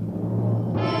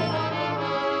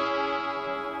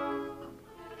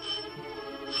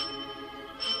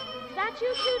 Is that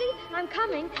you, Tootie? I'm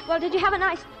coming. Well, did you have a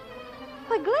nice...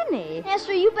 Why, Glennie.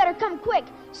 Esther, you better come quick.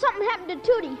 Something happened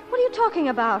to Tootie. What are you talking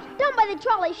about? Down by the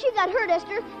trolley. She got hurt,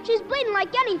 Esther. She's bleeding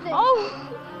like anything. Oh!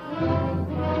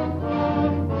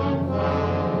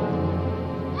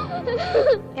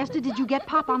 Esther, did you get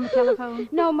Pop on the telephone?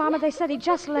 No, Mama, they said he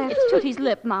just left. It's Tootie's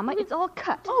lip, Mama. It's all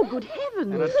cut. Oh, good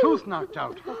heavens. And a tooth knocked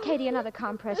out. Oh, Katie, another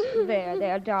compress.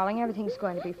 There, darling. Everything's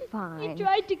going to be fine. He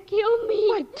tried to kill me.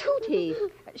 Why, Tootie.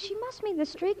 She must mean the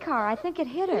streetcar. I think it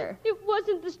hit her. It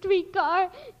wasn't the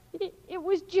streetcar. It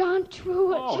was John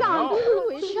Truitt. Oh, John no.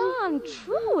 Truitt? John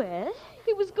Truitt?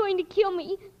 He was going to kill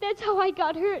me. That's how I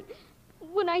got hurt.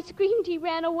 When I screamed, he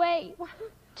ran away.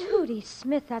 Tootie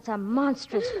Smith, that's a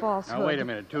monstrous falsehood. Now, wait a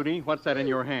minute, Tootie. What's that in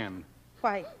your hand?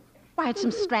 Why, it's some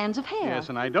strands of hair. Yes,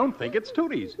 and I don't think it's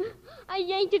Tootie's. I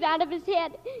yanked it out of his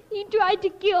head. He tried to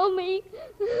kill me.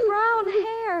 Brown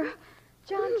hair.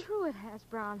 John Truitt has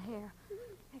brown hair.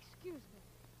 Excuse me.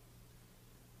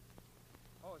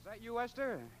 Oh, is that you,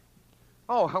 Esther?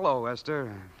 Oh, hello,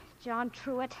 Esther. John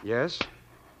Truitt. Yes?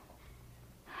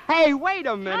 Hey, wait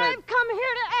a minute. I've come here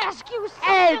to ask you something.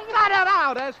 Hey, cut it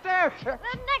out, Esther. The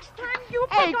next time you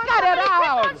Hey, pick on cut it somebody,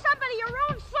 out. pick on somebody your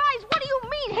own size. What do you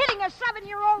mean hitting a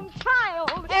 7-year-old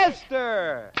child?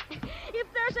 Esther! If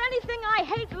there's anything I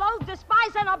hate, loathe,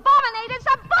 despise, and abominate, it's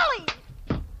a bully.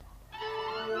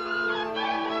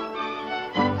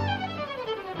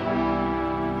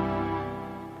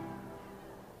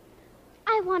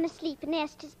 I want to sleep in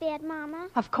Esther's bed, Mama.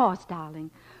 Of course,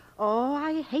 darling. Oh,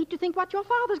 I hate to think what your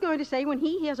father's going to say when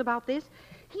he hears about this.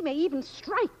 He may even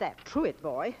strike that Truitt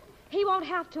boy. He won't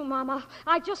have to, Mama.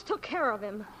 I just took care of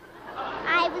him.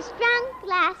 I was drunk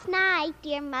last night,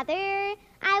 dear Mother.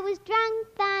 I was drunk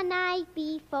the night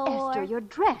before. Esther, your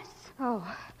dress. Oh,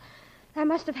 that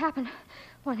must have happened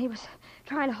when he was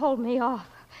trying to hold me off.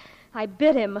 I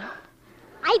bit him.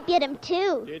 I bit him,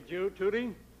 too. Did you,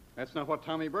 Tootie? That's not what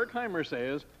Tommy Berkheimer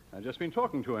says. I've just been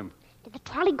talking to him. Did the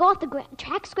trolley go off the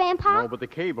tracks, Grandpa? No, but the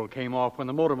cable came off when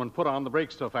the motorman put on the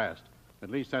brakes so fast. At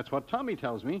least that's what Tommy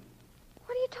tells me.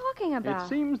 What are you talking about? It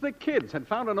seems the kids had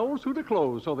found an old suit of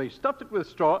clothes, so they stuffed it with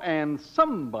straw, and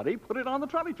somebody put it on the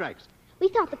trolley tracks. We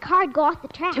thought the car'd go off the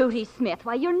tracks. Tootie Smith,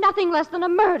 why, you're nothing less than a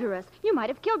murderess. You might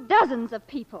have killed dozens of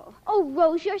people. Oh,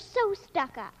 Rose, you're so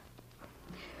stuck up.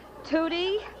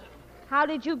 Tootie, how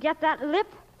did you get that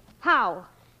lip? How?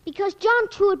 Because John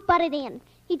Truitt butted in.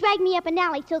 He dragged me up an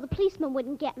alley so the policeman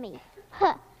wouldn't get me.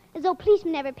 Huh, as though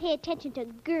policemen never pay attention to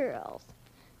girls.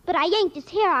 But I yanked his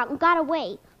hair out and got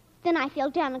away. Then I fell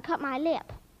down and cut my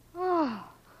lip. Oh,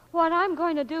 what I'm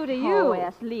going to do to you. Oh,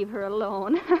 yes, leave her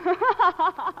alone.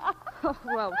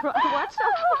 Well, what's so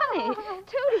funny?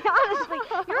 Tootie, honestly,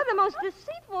 you're the most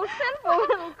deceitful, sinful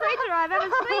little creature I've ever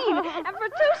seen. And for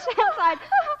 2 cents, I'd...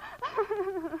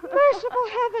 Merciful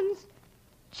heavens!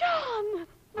 John!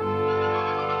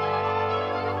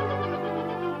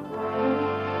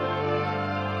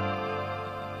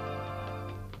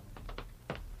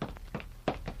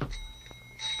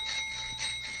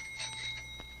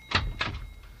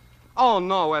 Oh,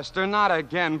 no, Esther, not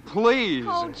again, please.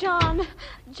 Oh, John.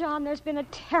 John, there's been a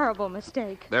terrible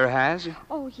mistake. There has?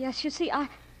 Oh, yes, you see,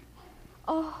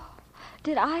 Oh,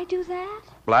 did I do that?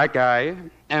 Black eye,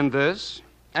 and this,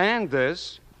 and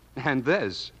this, and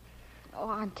this. Oh,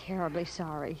 I'm terribly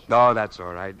sorry. Oh, that's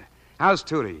all right. How's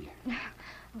Tootie?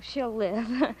 Oh, she'll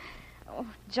live. Oh,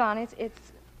 John,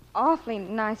 it's awfully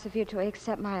nice of you to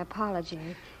accept my apology.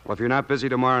 Well, if you're not busy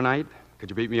tomorrow night, could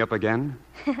you beat me up again?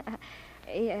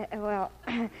 Yeah, well,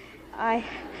 I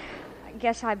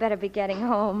guess I better be getting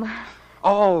home.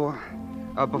 Oh,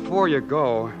 before you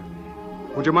go,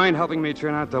 would you mind helping me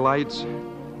turn out the lights?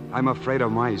 I'm afraid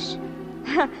of mice.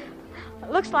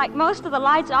 Looks like most of the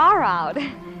lights are out.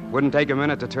 Wouldn't take a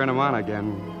minute to turn them on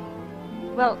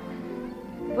again. Well,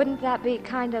 wouldn't that be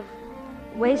kind of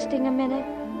wasting a minute?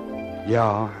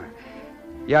 Yeah.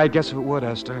 Yeah, I guess it would,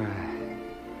 Esther.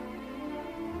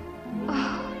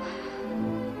 Oh,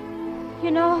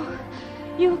 You know,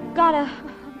 you've got a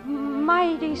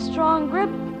mighty strong grip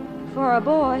for a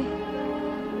boy.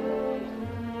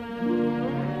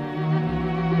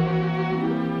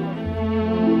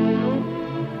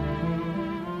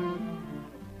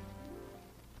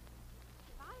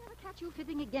 You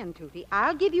fiddling again, Tootie.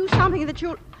 I'll give you something that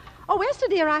you'll... Oh, Esther,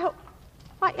 dear, I hope...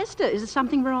 Why, Esther, is there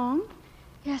something wrong?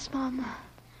 Yes, Mama.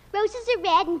 Roses are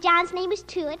red, and John's name is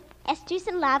Tuit. Esther's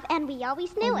in love, and we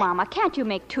always knew it. Mama, can't you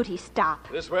make Tootie stop?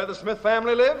 This where the Smith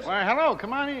family lives? Why, hello,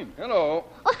 come on in. Hello.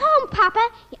 Oh, home, Papa.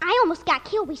 I almost got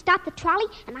killed. We stopped the trolley,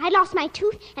 and I lost my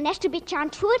tooth, and Esther bit John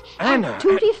Truitt. Anna.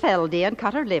 Tootie fell, dear, and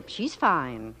cut her lip. She's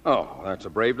fine. Oh, that's a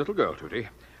brave little girl, Tootie.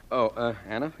 Oh,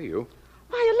 Anna, for you.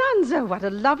 Why, Alonzo, what a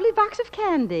lovely box of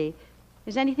candy.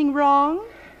 Is anything wrong?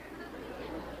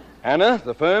 Anna,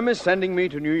 the firm is sending me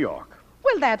to New York.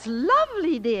 Well, that's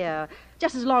lovely, dear.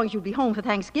 Just as long as you'll be home for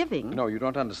Thanksgiving. No, you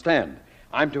don't understand.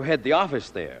 I'm to head the office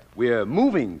there. We're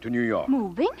moving to New York.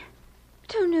 Moving?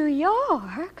 To New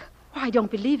York? Oh, I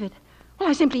don't believe it. Well,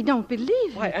 I simply don't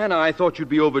believe it. Why, Anna, I thought you'd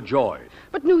be overjoyed.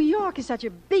 But New York is such a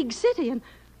big city, and...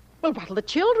 Well, what'll the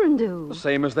children do? The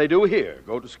same as they do here.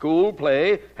 Go to school,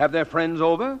 play, have their friends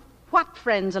over. What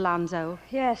friends, Alonzo?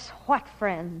 Yes, what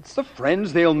friends? The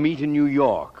friends they'll meet in New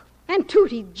York. And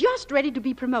Tootie just ready to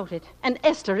be promoted. And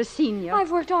Esther a senior.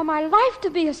 I've worked all my life to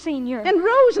be a senior. And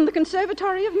Rose in the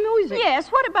Conservatory of Music. Yes,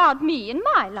 what about me in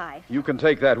my life? You can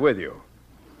take that with you.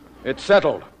 It's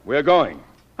settled. We're going.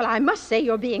 Well, I must say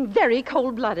you're being very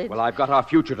cold-blooded. Well, I've got our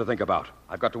future to think about.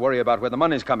 I've got to worry about where the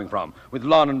money's coming from. With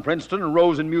Lon in Princeton and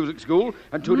Rose in music school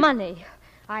and Tootie... Money.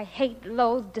 I hate,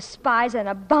 loathe, despise, and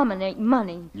abominate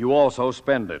money. You also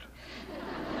spend it.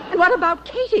 And what about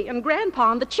Katie and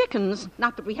Grandpa and the chickens?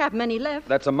 Not that we have many left.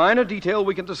 That's a minor detail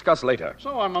we can discuss later.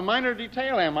 So I'm a minor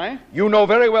detail, am I? You know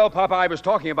very well, Papa, I was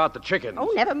talking about the chickens.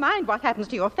 Oh, never mind what happens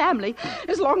to your family,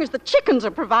 as long as the chickens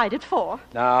are provided for.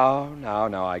 Now,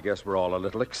 I guess we're all a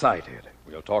little excited.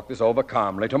 We'll talk this over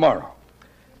calmly tomorrow.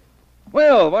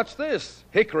 Well, what's this?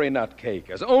 Hickory nut cake,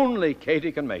 as only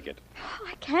Katie can make it.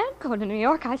 I can't go to New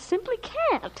York. I simply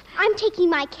can't. I'm taking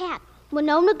my cat.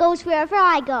 Winona goes wherever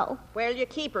I go. Where'll you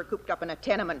keep her cooped up in a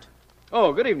tenement?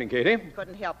 Oh, good evening, Katie.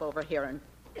 Couldn't help overhearing.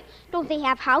 Don't they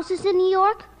have houses in New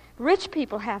York? Rich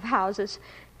people have houses.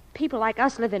 People like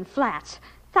us live in flats.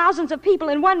 Thousands of people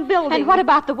in one building. And what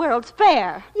about the World's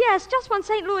Fair? Yes, just when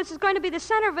St. Louis is going to be the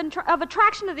center of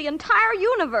attraction of the entire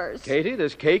universe. Katie,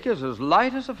 this cake is as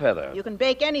light as a feather. You can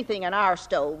bake anything in our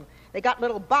stove. They got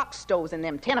little box stoves in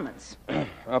them tenements.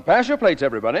 Pass your plates,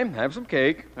 everybody. Have some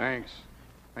cake. Thanks.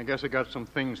 I guess I got some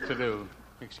things to do.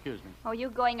 Excuse me. Oh, you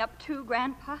going up too,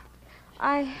 Grandpa?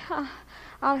 I'll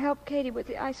help Katie with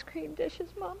the ice cream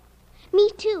dishes, Mom. Me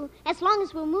too. As long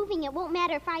as we're moving, it won't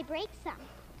matter if I break some.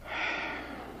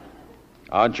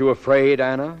 Aren't you afraid,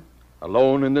 Anna?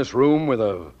 Alone in this room with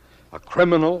a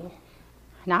criminal?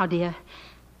 Now, dear,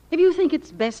 if you think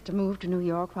it's best to move to New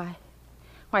York, why,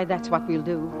 that's what we'll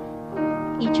do.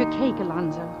 Eat your cake,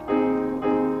 Alonzo.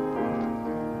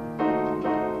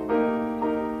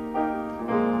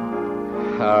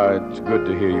 It's good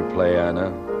to hear you play,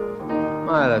 Anna.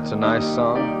 Why, that's a nice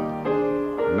song.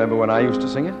 Remember when I used to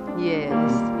sing it?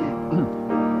 Yes.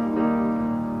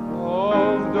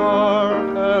 Of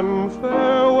dark and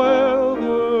fair weather,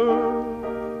 you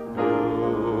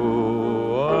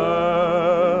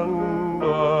and I.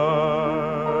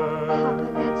 Papa,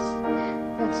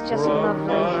 that's just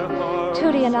lovely.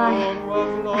 Tootie and I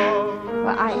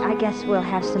guess we'll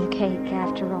have some cake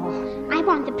after all. I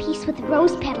want the piece with the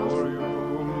rose petals.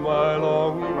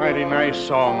 Mighty nice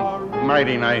song.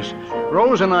 Mighty nice.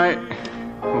 Rose and I...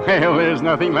 Well, there's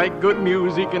nothing like good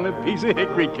music and a piece of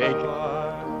hickory cake.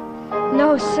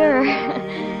 No, sir. And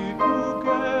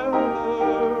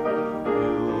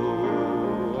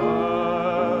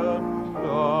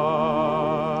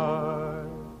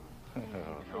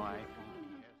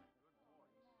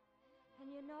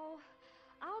you know,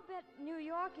 I'll bet New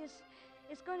York is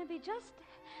going to be just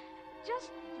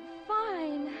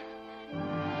fine.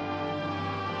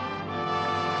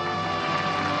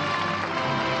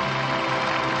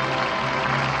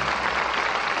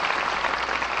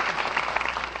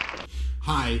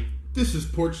 Hi, this is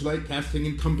Porchlight Casting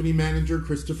and Company Manager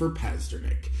Christopher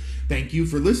Pasternak. Thank you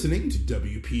for listening to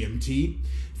WPMT.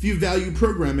 If you value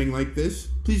programming like this,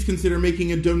 please consider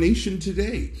making a donation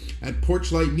today at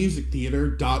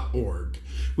porchlightmusictheater.org.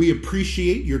 We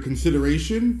appreciate your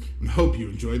consideration and hope you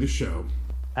enjoy the show.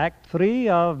 Act 3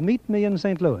 of Meet Me in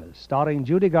St. Louis, starring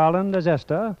Judy Garland as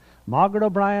Esther, Margaret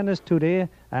O'Brien as Tootie,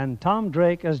 and Tom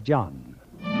Drake as John.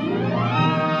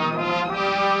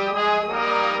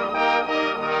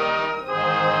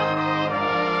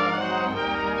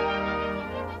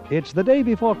 It's the day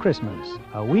before Christmas,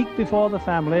 a week before the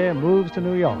family moves to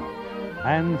New York,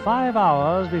 and 5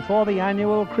 hours before the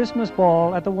annual Christmas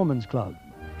ball at the Woman's Club.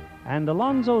 And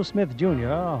Alonzo Smith, Jr.,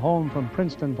 home from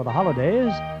Princeton for the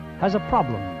holidays, has a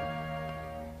problem.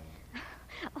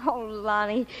 Oh,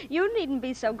 Lonnie, you needn't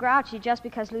be so grouchy just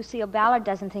because Lucille Ballard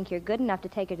doesn't think you're good enough to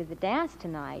take her to the dance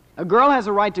tonight. A girl has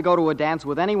a right to go to a dance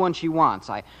with anyone she wants.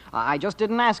 I just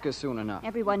didn't ask her soon enough.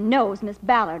 Everyone knows Miss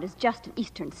Ballard is just an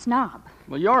Eastern snob.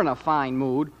 Well, you're in a fine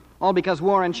mood. All because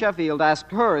Warren Sheffield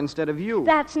asked her instead of you.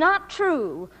 That's not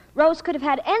true. Rose could have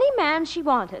had any man she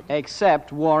wanted.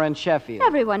 Except Warren Sheffield.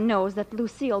 Everyone knows that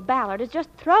Lucille Ballard is just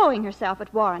throwing herself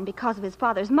at Warren because of his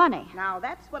father's money. Now,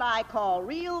 that's what I call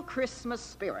real Christmas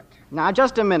spirit. Now,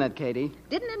 just a minute, Katie.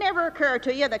 Didn't it ever occur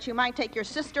to you that you might take your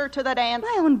sister to the dance?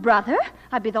 My own brother?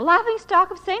 I'd be the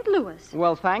laughingstock of St. Louis.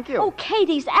 Well, thank you. Oh,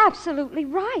 Katie's absolutely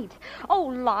right. Oh,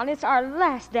 Lon, it's our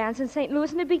last dance in St.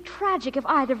 Louis, and it'd be tragic if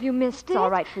either of you missed it. It's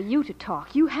all right for you to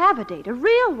talk. You have a date, a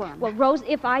real one. Well, Rose,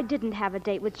 if I didn't have a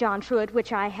date with John Truitt,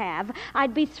 which I have,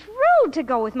 I'd be thrilled to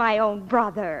go with my own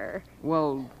brother.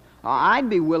 Well, I'd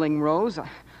be willing, Rose.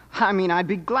 I mean, I'd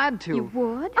be glad to. You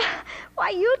would? Why,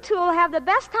 you two will have the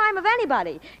best time of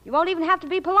anybody. You won't even have to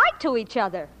be polite to each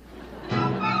other.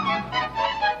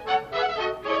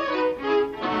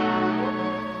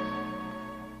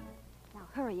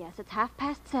 Hurry, Es. It's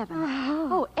 7:30.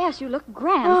 Oh, Es, you look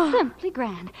grand. Simply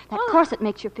grand. That corset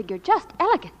makes your figure just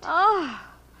elegant. Oh,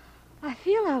 I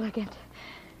feel elegant.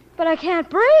 But I can't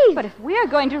breathe. But if we're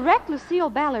going to wreck Lucille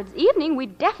Ballard's evening, we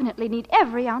definitely need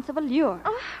every ounce of allure.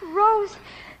 Rose,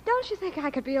 don't you think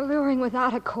I could be alluring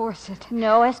without a corset?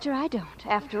 No, Esther, I don't.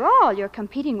 After all, you're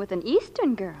competing with an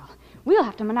Eastern girl. We'll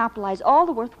have to monopolize all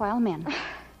the worthwhile men.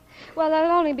 Well,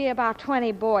 there'll only be about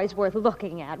 20 boys worth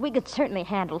looking at. We could certainly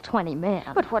handle 20 men.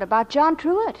 But what about John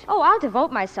Truitt? Oh, I'll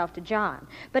devote myself to John.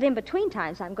 But in between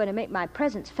times, I'm going to make my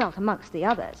presence felt amongst the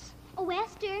others. Oh,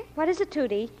 Esther. What is it,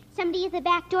 Tootie? Somebody at the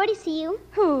back door to see you.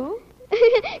 Who?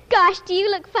 Gosh, do you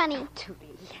look funny. Oh,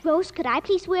 Tootie. Rose, could I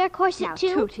please wear a corset, now,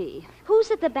 too? Tootie. Who's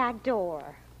at the back door?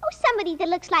 Oh, somebody that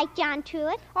looks like John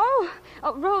Truitt. Oh,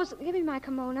 Rose, give me my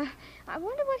kimono. I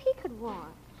wonder what he could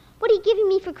want. What are you giving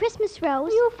me for Christmas,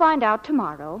 Rose? You'll find out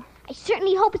tomorrow. I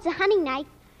certainly hope it's a hunting knife.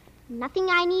 Nothing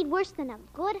I need worse than a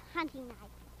good hunting knife.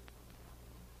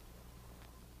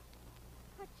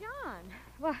 But, John,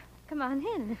 well, come on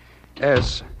in.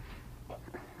 Es,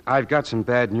 I've got some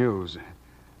bad news.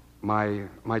 My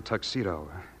tuxedo.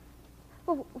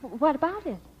 Well, what about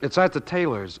it? It's at the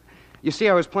tailor's. You see,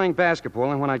 I was playing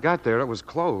basketball, and when I got there, it was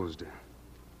closed.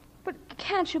 But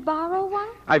can't you borrow one?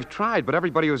 I've tried, but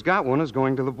everybody who's got one is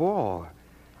going to the ball.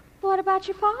 What about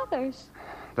your father's?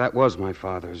 That was my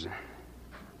father's.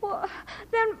 Well,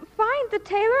 then find the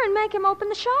tailor and make him open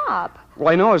the shop. Well,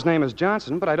 I know his name is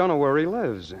Johnson, but I don't know where he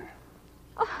lives.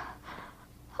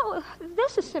 Oh,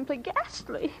 this is simply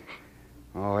ghastly.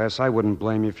 Oh, Es, I wouldn't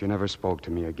blame you if you never spoke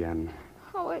to me again.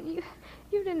 Oh, well, you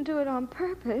didn't do it on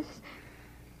purpose.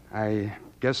 I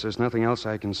guess there's nothing else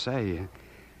I can say.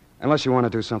 Unless you want to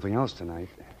do something else tonight.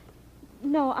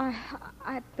 No,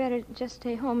 I better just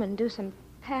stay home and do some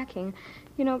packing.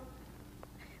 You know,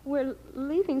 we're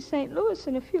leaving St. Louis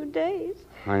in a few days.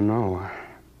 I know.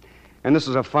 And this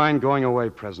is a fine going-away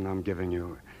present I'm giving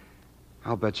you.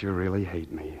 I'll bet you really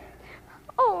hate me.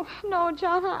 Oh, no,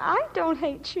 John, I don't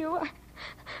hate you.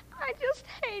 I just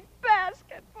hate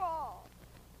basketball.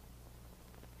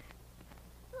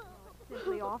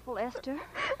 Simply awful, Esther.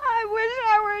 I wish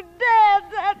I were dead,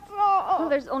 that's all. Well,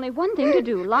 there's only one thing to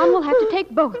do. Lon will have to take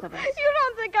both of us. You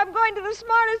don't think I'm going to the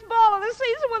smartest ball of the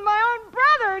season with my own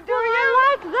brother, do you?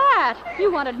 I like that. You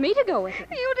wanted me to go with it.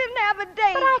 You didn't have a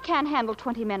date. But I can't handle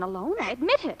 20 men alone. I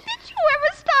admit it. Did you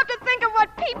ever stop to think of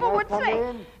what people would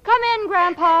say? Come in,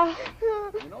 Grandpa.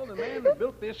 You know, the man that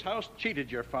built this house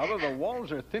cheated your father. The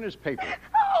walls are thin as paper.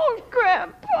 Oh,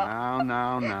 Grandpa.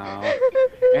 Now.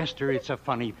 Esther, it's a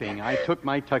funny thing. I took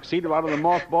my tuxedo out of the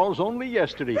mothballs only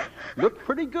yesterday. Looked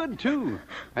pretty good, too.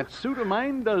 That suit of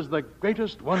mine does the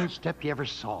greatest one step you ever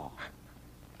saw.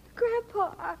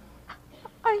 Grandpa,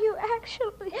 are you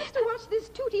actually... Esther, what's this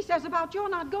Tootie says about your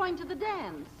not going to the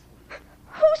dance?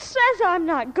 Who says I'm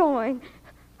not going?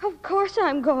 Of course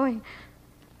I'm going.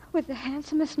 With the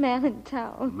handsomest man in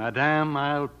town. Madame,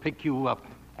 I'll pick you up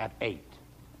at 8.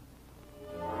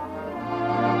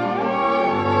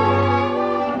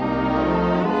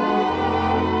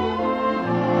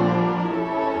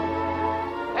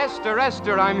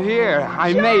 Esther, I'm here.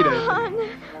 I made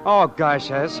it. Oh,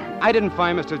 gosh, Es. I didn't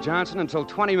find Mr. Johnson until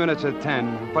 20 minutes to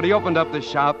 10, but he opened up the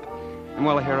shop,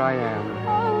 Well, here I am.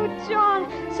 Oh, John,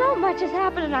 so much has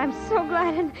happened, and I'm so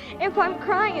glad. And if I'm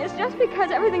crying, it's just because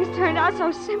everything's turned out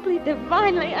so simply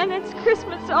divinely, and it's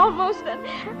Christmas almost, and...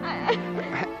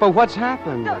 But what's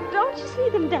happened? Don't you see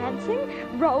them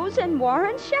dancing? Rose and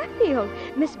Warren Sheffield.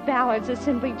 Miss Ballard's a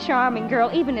simply charming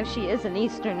girl, even if she is an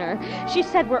Easterner. She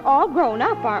said we're all grown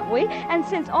up, aren't we? And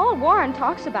since all Warren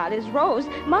talks about is Rose,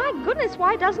 my goodness,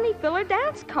 why doesn't he fill her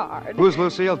dance card? Who's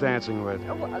Lucille dancing with?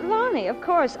 Lonnie, of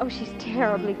course. Oh, she's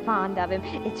terribly fond of him.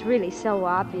 It's really so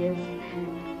obvious.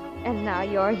 And now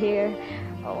you're here.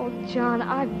 Oh, John,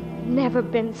 I've never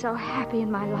been so happy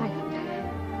in my life.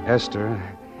 Esther,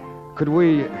 could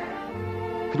we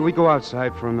go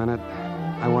outside for a minute?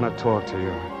 I want to talk to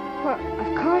you. Well,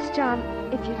 of course, John,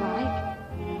 if you like.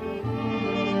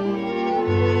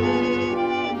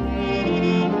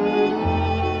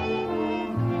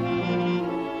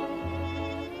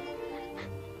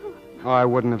 Oh, I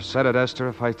wouldn't have said it, Esther,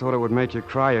 if I thought it would make you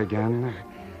cry again.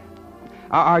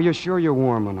 Are you sure you're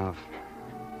warm enough?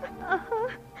 Uh-huh.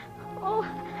 Oh,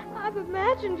 I've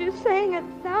imagined you saying it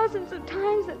thousands of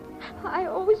times, and I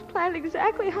always planned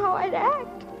exactly how I'd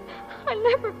act. I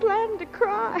never planned to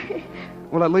cry.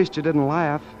 Well, at least you didn't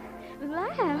laugh.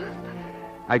 Laugh?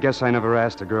 I guess I never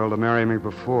asked a girl to marry me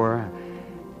before.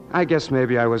 I guess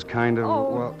maybe I was kind of,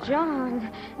 well...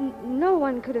 John, no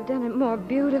one could have done it more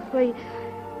beautifully.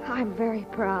 I'm very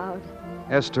proud.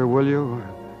 Esther, will you?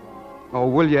 Oh,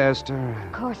 will you, Esther?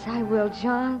 Of course I will,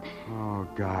 John. Oh,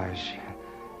 gosh.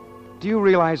 Do you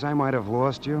realize I might have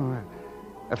lost you?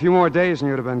 A few more days and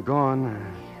you'd have been gone.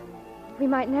 We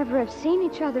might never have seen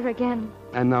each other again.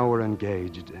 And now we're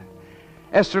engaged.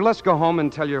 Esther, let's go home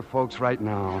and tell your folks right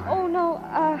now. Oh, no,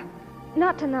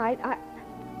 not tonight.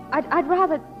 I'd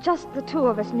rather just the two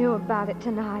of us knew about it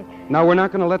tonight. Now, we're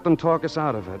not going to let them talk us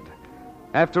out of it.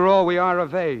 After all, we are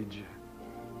of age.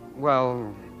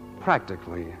 Well,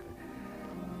 practically.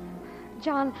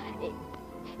 John,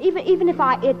 even if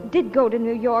it did go to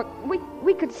New York,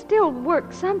 we could still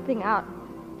work something out.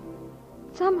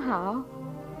 Somehow.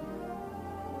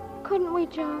 Couldn't we,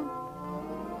 John?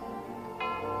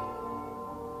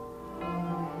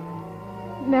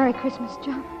 Merry Christmas,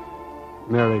 John.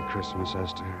 Merry Christmas,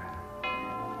 Esther.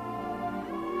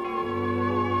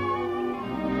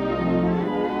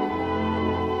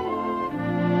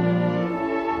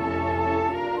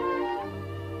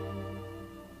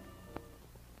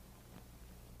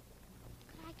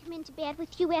 To bed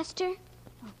with you, Esther?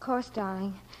 Of course,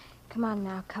 darling. Come on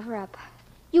now, cover up.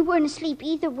 You weren't asleep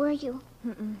either, were you?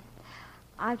 Mm-mm.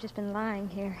 I've just been lying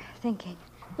here, thinking.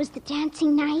 Was the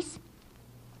dancing nice?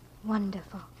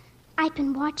 Wonderful. I've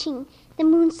been watching. The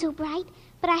moon's so bright,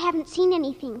 but I haven't seen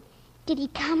anything. Did he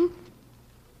come?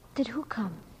 Did who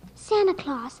come? Santa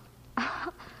Claus.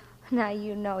 Now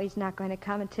you know he's not going to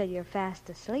come until you're fast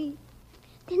asleep.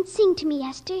 Then sing to me,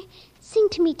 Esther. Sing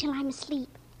to me till I'm asleep.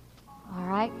 All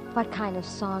right. What kind of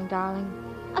song, darling?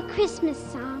 A Christmas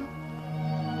song.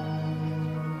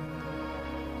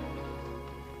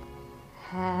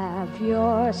 Have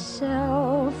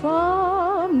yourself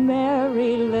a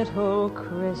merry little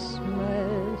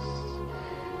Christmas.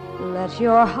 Let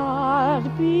your heart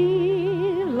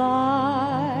be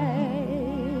light.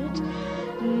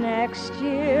 Next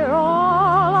year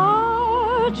all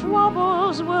our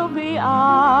troubles will be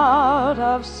out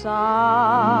of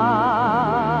sight.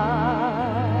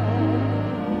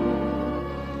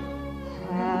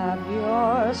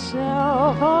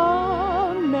 Yourself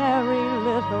a merry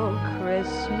little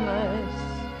Christmas.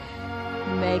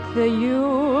 Make the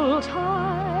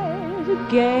Yuletide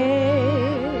gay.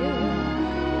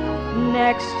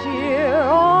 Next year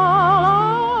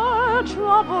all our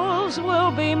troubles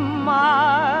will be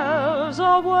miles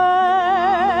away.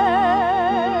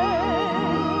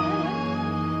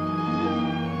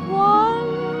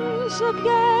 Once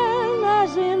again,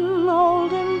 as in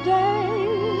olden days,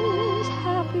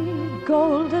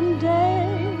 golden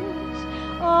days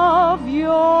of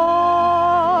yore.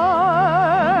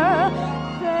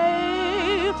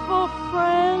 Faithful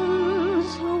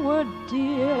friends who were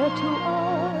dear to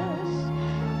us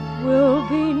will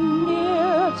be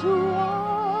near to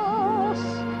us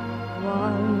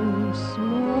once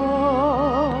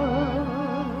more.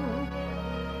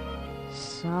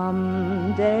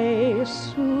 Someday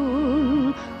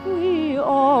soon we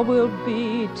all will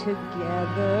be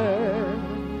together,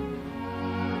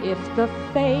 if the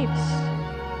fates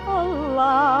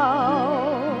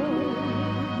allow.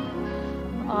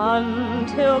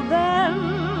 Until then,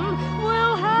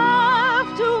 we'll have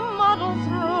to muddle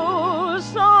through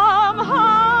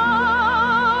somehow.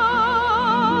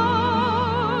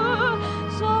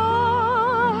 So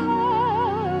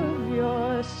have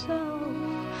yourself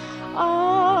a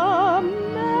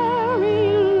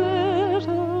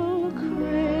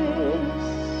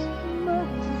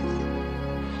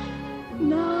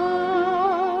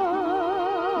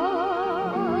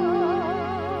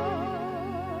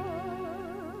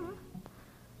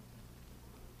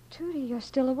Tootie, you're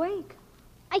still awake.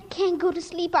 I can't go to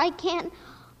sleep. I can't.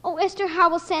 Oh, Esther, how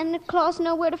will Santa Claus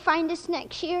know where to find us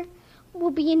next year?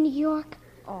 We'll be in New York.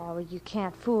 Oh, you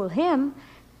can't fool him.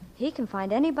 He can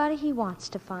find anybody he wants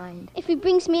to find. If he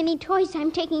brings me any toys,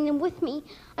 I'm taking them with me.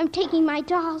 I'm taking my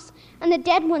dolls, and the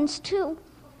dead ones, too.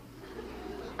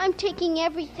 I'm taking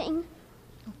everything.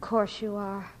 Of course you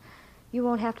are. You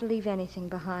won't have to leave anything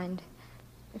behind.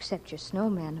 Except your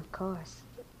snowman, of course.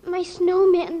 My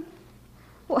snowman.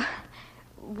 Well,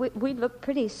 we'd look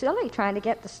pretty silly trying to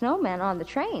get the snowman on the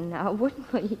train now,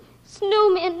 wouldn't we?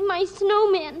 Snowman, my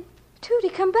snowman.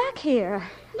 Tootie, come back here.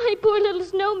 My poor little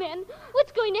snowman.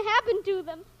 What's going to happen to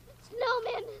them?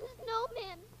 Snowman,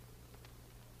 snowman.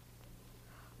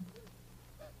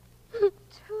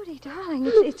 Tootie, darling,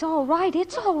 it's all right.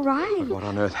 It's all right. But what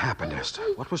on earth happened, Esther?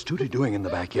 What was Tootie doing in the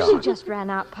She backyard? just ran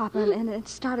out, Papa, and it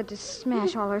started to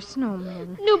smash all her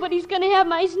snowmen. Nobody's going to have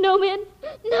my snowman.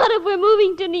 Not if we're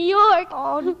moving to New York.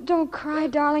 Oh, don't cry,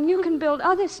 darling. You can build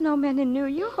other snowmen in New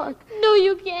York. No,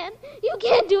 you can't. You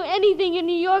can't do anything in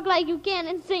New York like you can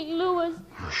in St. Louis.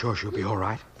 You're sure she'll be all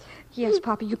right? Yes,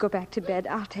 Papa, you go back to bed.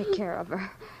 I'll take care of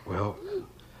her. Well,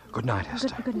 good night,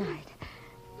 Esther. Good night.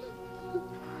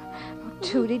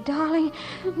 Tootie, darling,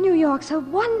 New York's a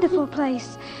wonderful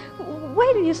place.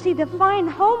 Wait till you see the fine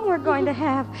home we're going to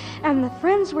have and the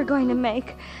friends we're going to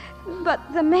make. But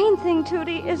the main thing,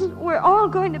 Tootie, is we're all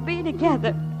going to be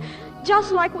together,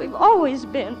 just like we've always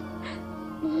been.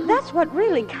 That's what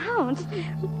really counts.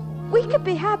 We could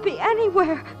be happy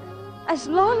anywhere, as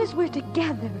long as we're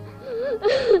together.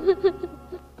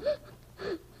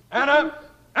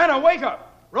 Anna, wake up!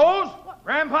 Rose,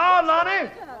 Grandpa, Lonnie,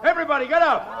 everybody get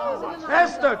up.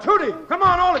 Esther, Tootie, come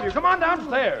on, all of you. Come on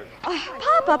downstairs.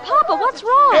 Papa, what's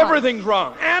wrong? Everything's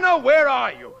wrong. Anna, where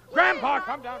are you? Grandpa,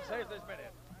 come downstairs this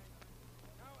minute.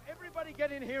 Now, everybody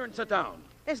get in here and sit down.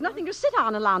 There's nothing to sit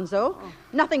on, Alonzo.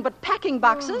 Nothing but packing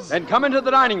boxes. Then come into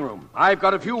the dining room. I've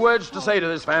got a few words to say to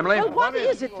this family. Well, what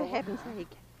is it, for heaven's sake?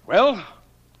 Well,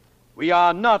 we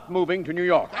are not moving to New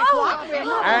York.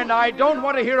 And I don't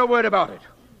want to hear a word about it.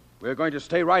 We're going to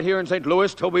stay right here in St.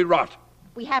 Louis till we rot.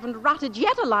 We haven't rotted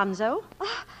yet, Alonzo.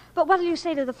 But what'll you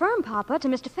say to the firm, Papa, to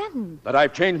Mr. Fenton? That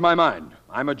I've changed my mind.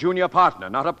 I'm a junior partner,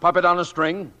 not a puppet on a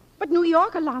string. But New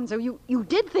York, Alonzo, you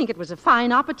did think it was a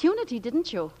fine opportunity,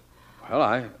 didn't you?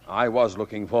 Well, I was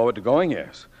looking forward to going,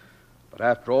 yes. But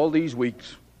after all these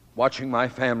weeks, watching my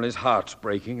family's hearts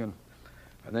breaking, and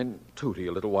then Tootie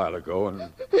a little while ago,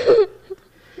 and...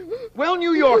 Well,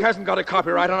 New York hasn't got a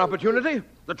copyright on opportunity.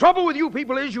 The trouble with you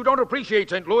people is you don't appreciate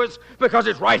St. Louis because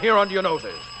it's right here under your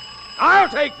noses. I'll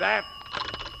take that.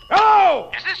 Oh!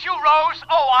 Is this you, Rose?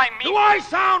 Oh, I'm me. Do I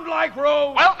sound like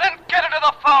Rose? Well, then get her to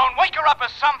the phone. Wake her up or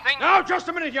something. Now, just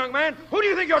a minute, young man. Who do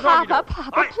you think you're talking to?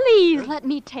 Papa, please let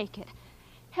me take it.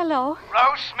 Hello?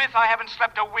 Rose Smith, I haven't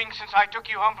slept a wink since I took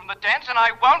you home from the dance, and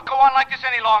I won't go on like this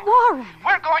any longer. Warren!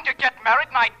 We're going to get married,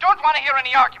 and I don't want to hear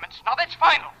any arguments. Now, that's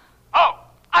final. Oh,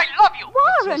 I love you.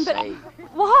 Warren,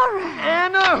 but... Warren!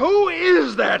 Anna, who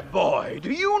is that boy?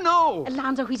 Do you know?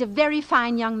 Alonzo, he's a very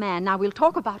fine young man. Now, we'll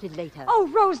talk about it later. Oh,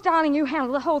 Rose, darling, you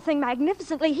handle the whole thing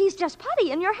magnificently. He's just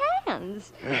putty in your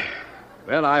hands.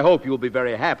 Well, I hope you'll be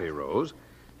very happy, Rose.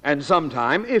 And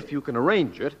sometime, if you can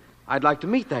arrange it, I'd like to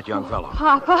meet that young fellow.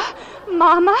 Papa,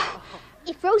 Mama...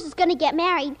 If Rose is going to get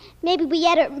married, maybe we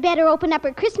better open up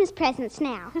her Christmas presents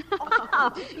now.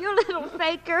 Oh, you little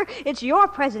faker. It's your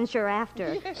presents you're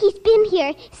after. He's been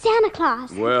here, Santa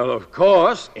Claus. Well, of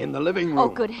course, in the living room. Oh,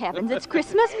 good heavens, it's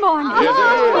Christmas morning.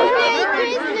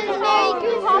 Merry Christmas, Merry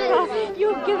Christmas. Papa,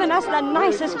 you've given us the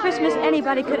nicest Christmas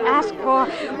anybody could ask for.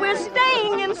 We're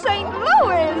staying in St.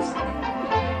 Louis.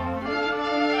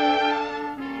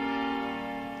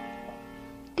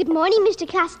 Good morning, Mr.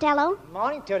 Costello.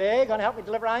 Morning, Tootie. Gonna help me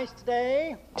deliver ice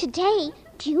today? Today?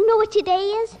 Do you know what today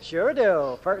is? Sure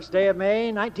do. First day of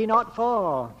May,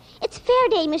 1904. It's Fair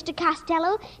Day, Mr.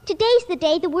 Costello. Today's the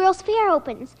day the World's Fair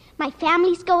opens. My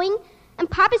family's going, and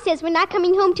Papa says we're not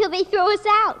coming home till they throw us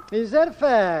out. Is that a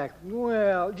fact?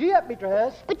 Well, gee up,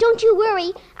 Beatrice. But don't you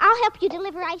worry. I'll help you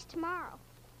deliver ice tomorrow.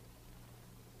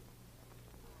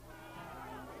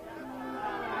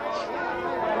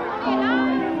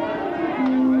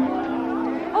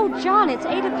 Oh, John, it's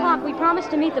 8 o'clock. We promised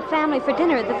to meet the family for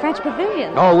dinner at the French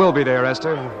Pavilion. Oh, we'll be there,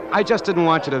 Esther. I just didn't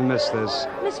want you to miss this.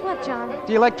 Miss what, John?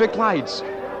 The electric lights.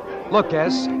 Look,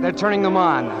 Es, they're turning them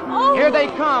on. Oh. Here they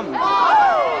come.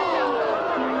 Oh.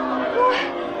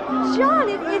 John,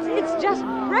 it's just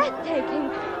breathtaking.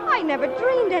 I never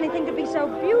dreamed anything could be so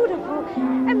beautiful.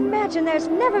 Imagine there's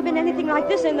never been anything like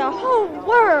this in the whole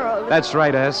world. That's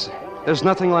right, Es. There's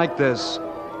nothing like this.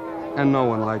 And no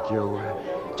one like you.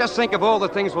 Just think of all the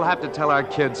things we'll have to tell our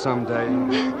kids someday.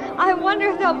 I wonder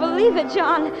if they'll believe it,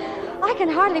 John. I can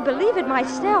hardly believe it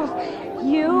myself.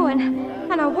 You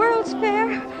and a World's Fair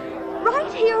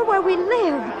right here where we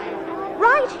live.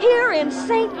 Right here in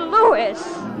St. Louis.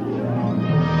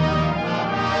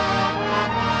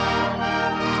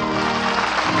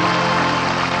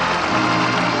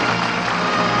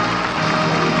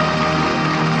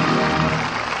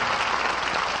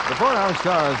 Before our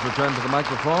stars return to the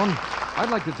microphone, I'd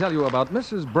like to tell you about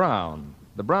Mrs. Brown.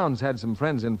 The Browns had some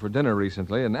friends in for dinner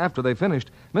recently, and after they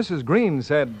finished, Mrs. Green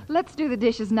said, "Let's do the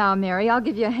dishes now, Mary. I'll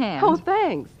give you a hand." Oh,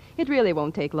 thanks. It really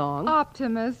won't take long.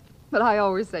 Optimist. But I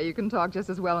always say you can talk just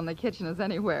as well in the kitchen as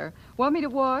anywhere. Want me to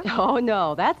wash? Oh,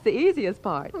 no, that's the easiest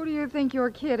part. Who do you think you're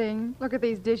kidding? Look at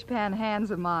these dishpan hands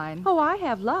of mine. Oh, I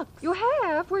have Lux. You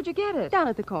have? Where'd you get it? Down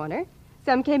at the corner.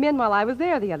 Some came in while I was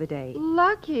there the other day.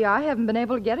 Lucky. I haven't been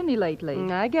able to get any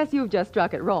lately. I guess you've just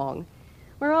struck it wrong.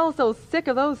 We're all so sick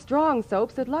of those strong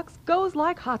soaps that Lux goes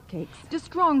like hotcakes. Do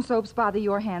strong soaps bother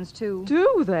your hands, too?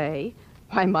 Do they?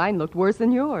 Why, mine looked worse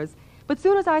than yours. But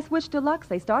soon as I switched to Lux,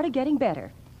 they started getting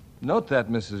better. Note that,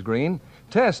 Mrs. Green.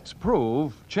 Tests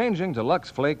prove changing to Lux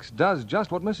Flakes does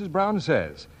just what Mrs. Brown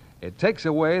says. It takes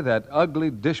away that ugly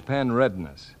dishpan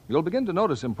redness. You'll begin to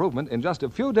notice improvement in just a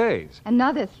few days.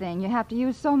 Another thing, you have to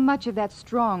use so much of that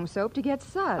strong soap to get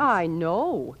suds. I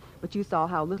know, but you saw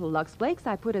how little Lux Flakes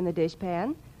I put in the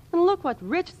dishpan. And look what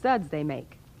rich suds they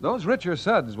make. Those richer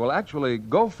suds will actually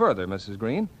go further, Mrs.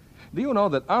 Green. Do you know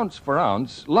that ounce for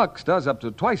ounce, Lux does up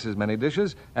to twice as many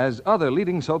dishes as other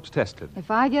leading soaps tested? If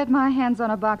I get my hands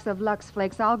on a box of Lux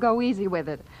Flakes, I'll go easy with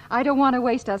it. I don't want to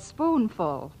waste a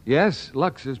spoonful. Yes,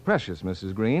 Lux is precious,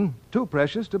 Mrs. Green. Too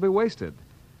precious to be wasted.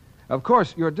 Of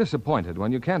course, you're disappointed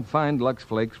when you can't find Lux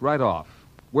Flakes right off.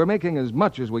 We're making as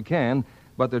much as we can,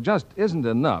 but there just isn't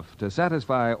enough to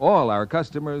satisfy all our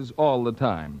customers all the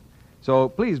time. So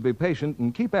please be patient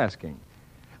and keep asking.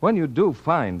 When you do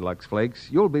find Lux Flakes,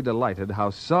 you'll be delighted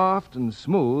how soft and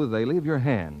smooth they leave your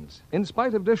hands, in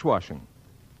spite of dishwashing.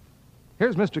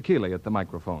 Here's Mr. Keeley at the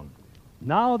microphone.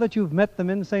 Now that you've met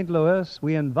them in St. Louis,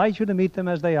 we invite you to meet them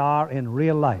as they are in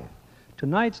real life.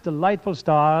 Tonight's delightful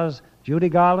stars, Judy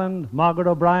Garland, Margaret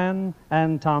O'Brien,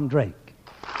 and Tom Drake.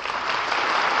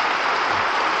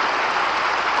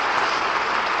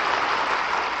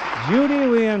 Judy,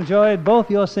 we enjoyed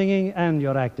both your singing and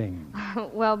your acting.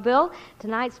 Well, Bill,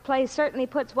 tonight's play certainly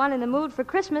puts one in the mood for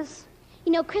Christmas.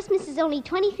 You know, Christmas is only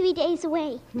 23 days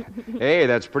away. Hey,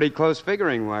 that's pretty close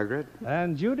figuring, Margaret.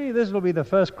 And, Judy, this will be the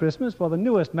first Christmas for the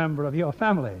newest member of your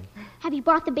family. Have you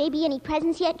bought the baby any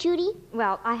presents yet, Judy?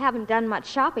 Well, I haven't done much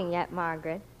shopping yet,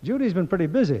 Margaret. Judy's been pretty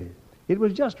busy. It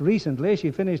was just recently she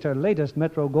finished her latest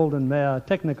Metro-Goldwyn-Mayer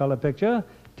Technicolor picture,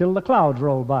 Till the Clouds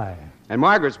Roll By. And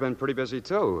Margaret's been pretty busy,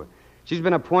 too. She's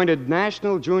been appointed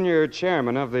National Junior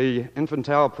Chairman of the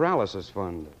Infantile Paralysis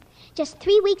Fund. Just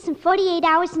 3 weeks and 48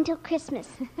 hours until Christmas.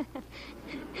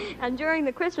 And during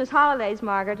the Christmas holidays,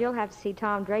 Margaret, you'll have to see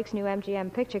Tom Drake's new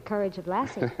MGM picture, Courage of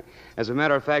Lassie. As a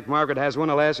matter of fact, Margaret has one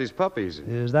of Lassie's puppies.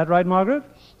 Is that right, Margaret?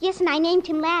 Yes, and I named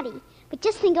him Laddie. But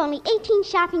just think, only 18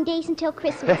 shopping days until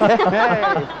Christmas.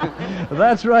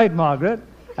 That's right, Margaret.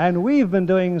 And we've been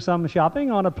doing some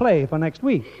shopping on a play for next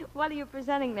week. What are you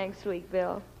presenting next week,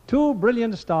 Bill? Two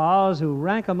brilliant stars who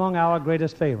rank among our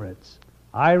greatest favorites,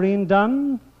 Irene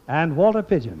Dunn and Walter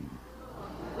Pidgeon.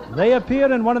 They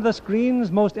appeared in one of the screen's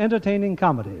most entertaining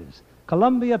comedies,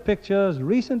 Columbia Pictures'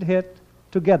 recent hit,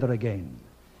 Together Again.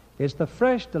 It's the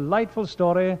fresh, delightful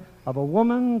story of a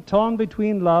woman torn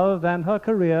between love and her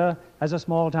career as a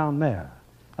small-town mayor.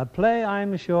 A play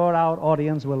I'm sure our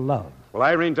audience will love. Well,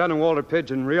 Irene Dunn and Walter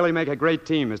Pidgeon really make a great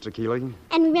team, Mr. Keeley.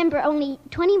 And remember, only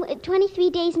 23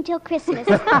 days until Christmas.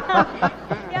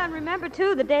 Yeah, and remember,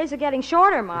 too, the days are getting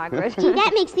shorter, Margaret. Gee,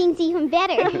 that makes things even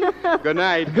better. Good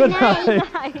night. Good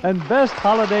night. And best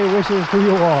holiday wishes to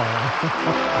you all.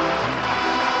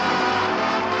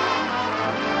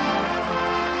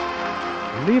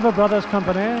 Lever Brothers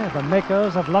Company, the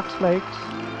makers of Lux Flakes,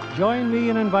 join me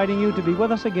in inviting you to be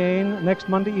with us again next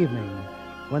Monday evening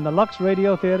when the Lux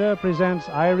Radio Theater presents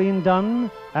Irene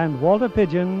Dunn and Walter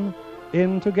Pidgeon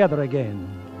in Together Again.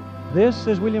 This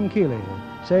is William Keeley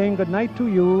saying good night to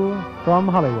you from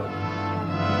Hollywood.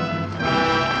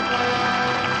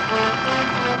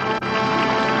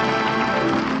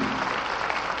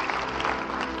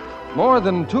 More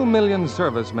than 2 million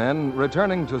servicemen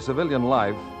returning to civilian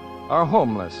life are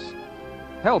homeless.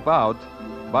 Help out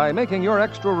by making your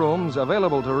extra rooms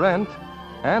available to rent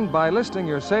and by listing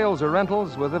your sales or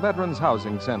rentals with the Veterans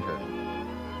Housing Center.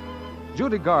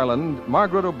 Judy Garland,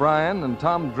 Margaret O'Brien, and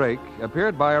Tom Drake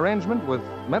appeared by arrangement with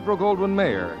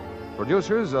Metro-Goldwyn-Mayer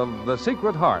producers of The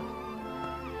Secret Heart.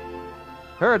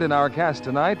 Heard in our cast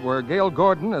tonight were Gail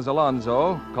Gordon as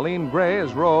Alonzo, Colleen Gray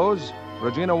as Rose,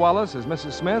 Regina Wallace as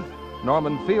Mrs. Smith,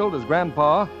 Norman Field as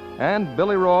Grandpa, and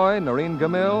Billy Roy, Noreen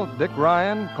Gamil, Dick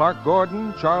Ryan, Clark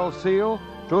Gordon, Charles Seal,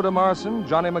 Truda Marson,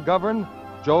 Johnny McGovern,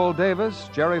 Joel Davis,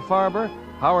 Jerry Farber,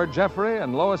 Howard Jeffrey,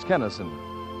 and Lois Kennison.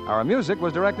 Our music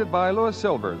was directed by Louis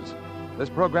Silvers. This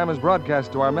program is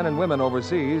broadcast to our men and women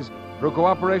overseas through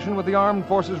cooperation with the Armed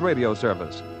Forces Radio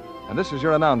Service. And this is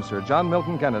your announcer, John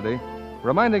Milton Kennedy,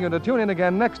 reminding you to tune in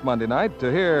again next Monday night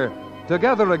to hear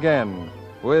Together Again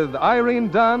with Irene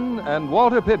Dunn and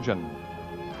Walter Pidgeon.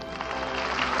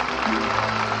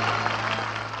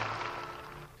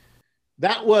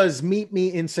 That was Meet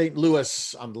Me in St.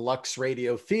 Louis on the Lux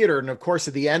Radio Theater. And of course,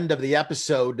 at the end of the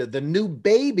episode, the new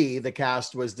baby the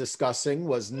cast was discussing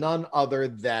was none other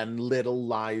than little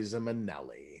Liza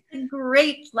Minnelli.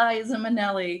 Great Liza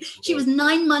Minnelli. She was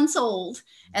 9 months old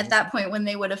at that point when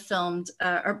they would have filmed,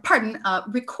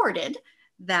 recorded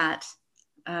that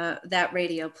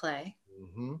radio play.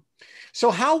 Mm-hmm.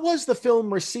 So how was the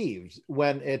film received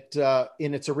when it,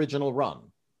 in its original run?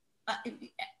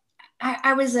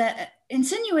 I was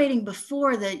insinuating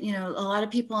before that, a lot of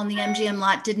people on the MGM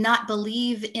lot did not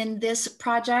believe in this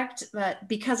project, but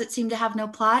because it seemed to have no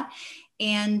plot.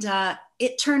 And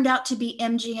it turned out to be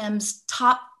MGM's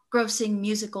top grossing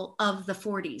musical of the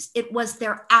 40s. It was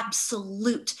their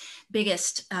absolute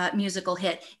biggest musical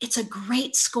hit. It's a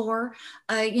great score,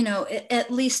 at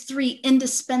least 3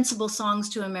 indispensable songs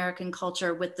to American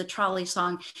culture with the trolley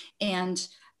song and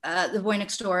The Boy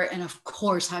Next Door, and of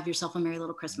course, Have Yourself a Merry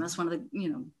Little Christmas, one of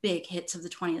the big hits of the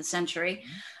 20th century.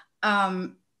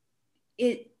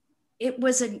 It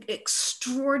was an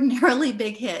extraordinarily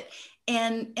big hit,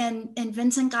 and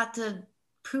Vincent got to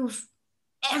prove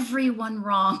everyone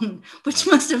wrong, which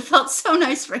must have felt so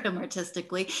nice for him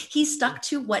artistically. He stuck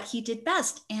to what he did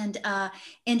best, and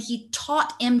he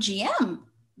taught MGM,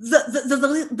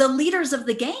 the leaders of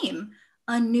the game,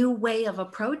 a new way of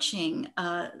approaching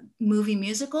movie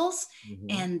musicals,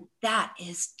 and that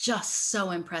is just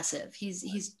so impressive.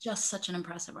 He's just such an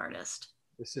impressive artist.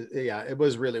 It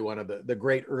was really one of the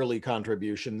great early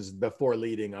contributions before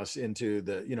leading us into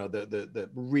the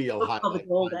real highlight, the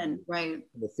golden, right,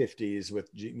 the 50s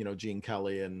with Gene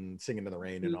Kelly and Singing in the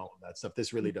Rain and all of that stuff.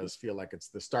 This really does feel like it's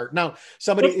the start. Now,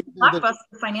 somebody blockbuster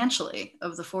financially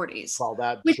of the 40s,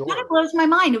 which kind of blows my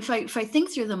mind if I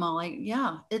think through them all.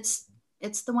 It's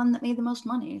the one that made the most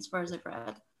money as far as I've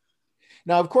read.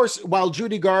 Now, of course, while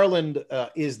Judy Garland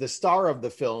is the star of the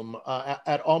film,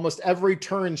 at almost every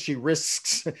turn she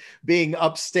risks being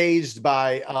upstaged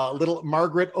by little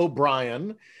Margaret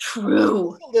O'Brien.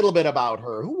 True. A little bit about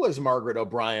her. Who was Margaret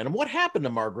O'Brien, and what happened to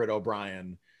Margaret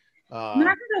O'Brien?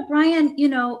 Margaret O'Brien,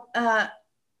 I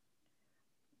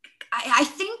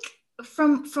think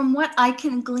from what I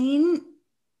can glean,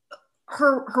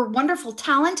 her wonderful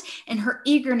talent and her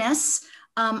eagerness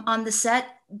on the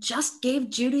set just gave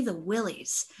Judy the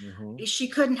willies. She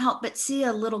couldn't help but see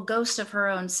a little ghost of her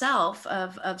own self,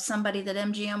 of somebody that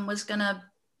MGM was going to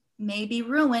maybe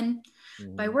ruin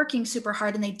by working super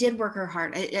hard. And they did work her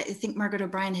hard. I think Margaret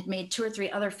O'Brien had made 2 or 3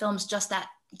 other films just that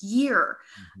year.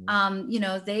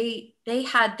 They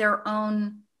had their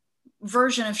own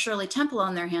version of Shirley Temple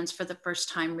on their hands for the first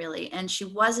time, really. And she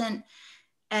wasn't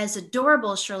as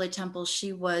adorable as Shirley Temple.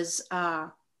 She was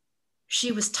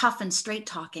tough and straight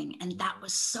talking, and that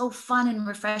was so fun and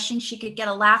refreshing. She could get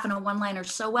a laugh and a one-liner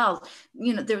so well.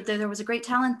 There was a great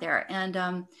talent there,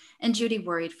 and Judy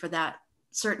worried for that,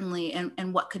 certainly,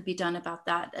 and what could be done about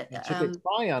that. She could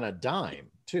cry on a dime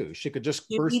too. She could just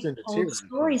burst into tears.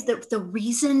 Stories. The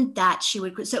reason that she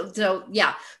would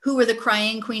who were the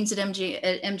crying queens at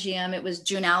MGM? It was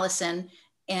June Allison,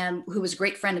 and who was a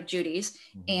great friend of Judy's,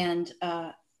 and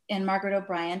Margaret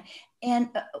O'Brien, and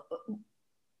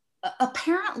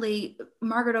apparently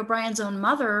Margaret O'Brien's own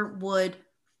mother would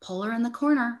pull her in the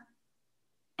corner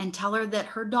and tell her that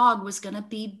her dog was going to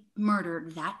be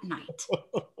murdered that night.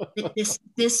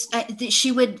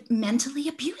 She would mentally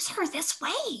abuse her this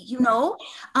way,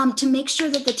 to make sure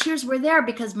that the tears were there,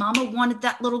 because Mama wanted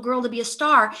that little girl to be a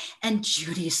star. And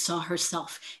Judy saw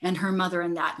herself and her mother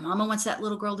in that. Mama wants that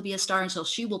little girl to be a star, and so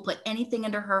she will put anything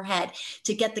into her head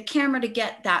to get the camera to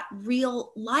get that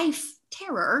real life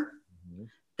terror.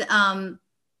 And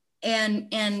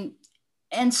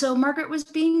so Margaret was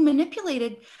being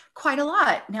manipulated quite a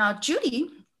lot. Now,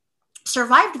 Judy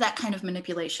survived that kind of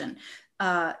manipulation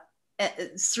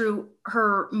through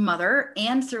her mother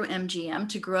and through MGM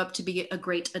to grow up to be a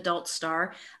great adult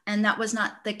star. And that was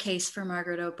not the case for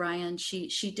Margaret O'Brien.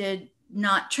 She did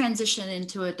not transition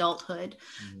into adulthood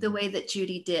the way that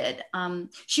Judy did.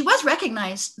 She was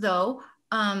recognized, though,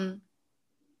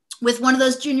 with one of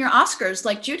those junior Oscars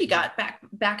like Judy got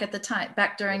back at the time,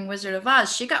 back during Wizard of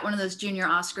Oz. She got one of those junior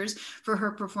Oscars for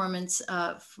her performance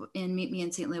in Meet Me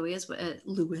in St.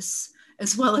 Louis,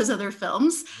 as well as other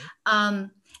films. And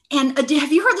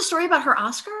have you heard the story about her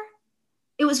Oscar?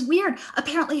 It was weird.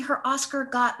 Apparently her Oscar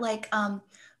got like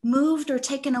moved or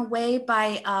taken away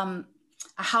by a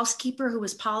housekeeper who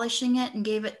was polishing it and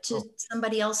gave it to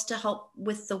somebody else to help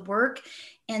with the work.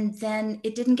 And then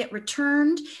it didn't get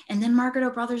returned. And then Margaret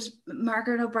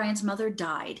O'Brien's mother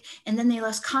died. And then they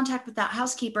lost contact with that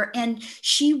housekeeper. And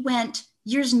she went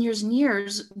years and years and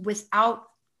years without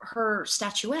her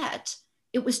statuette.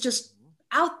 It was just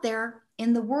out there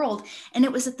in the world. And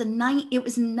it was it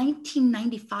was in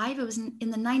 1995. It was in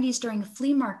the 90s during a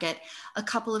flea market. A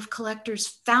couple of collectors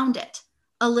found it,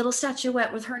 a little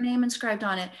statuette with her name inscribed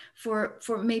on it for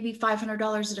maybe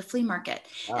 $500 at a flea market.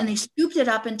 Wow. And they scooped it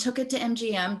up and took it to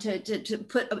MGM to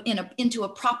put into a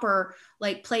proper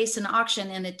like place and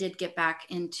auction. And it did get back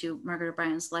into Margaret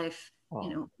O'Brien's life,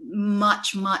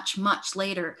 much, much, much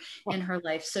later in her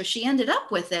life. So she ended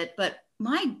up with it, but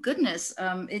my goodness,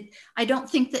 I don't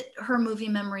think that her movie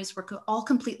memories were all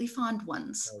completely fond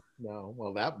ones. No,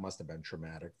 well, that must have been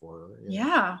traumatic for her.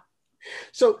 Yeah.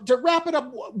 So to wrap it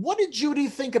up, what did Judy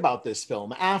think about this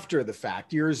film after the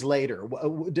fact, years later?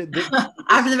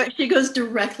 After the fact, she goes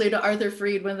directly to Arthur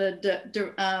Freed, one of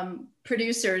the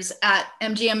producers at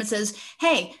MGM, and says,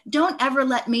 "Hey, don't ever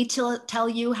let me tell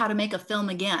you how to make a film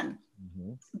again."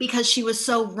 Because she was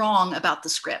so wrong about the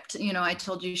script. I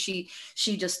told you she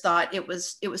just thought it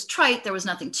was trite. There was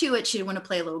nothing to it. She didn't want to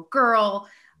play a little girl.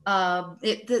 That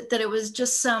it was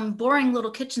just some boring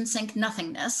little kitchen sink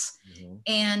nothingness,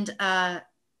 and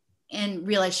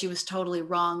realized she was totally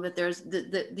wrong. That there's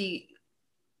the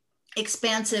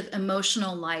expansive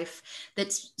emotional life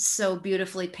that's so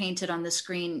beautifully painted on the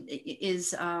screen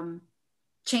is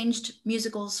changed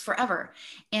musicals forever.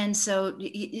 And so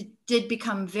it did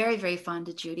become very, very fond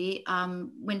to Judy.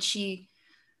 When she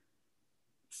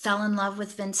fell in love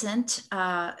with Vincent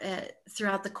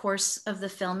throughout the course of the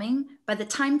filming, by the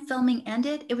time filming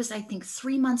ended, it was, I think,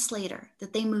 3 months later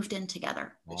that they moved in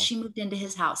together. Wow. She moved into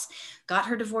his house, got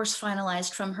her divorce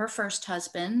finalized from her first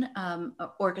husband,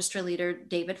 orchestra leader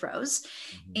David Rose.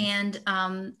 And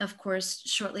of course,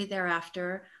 shortly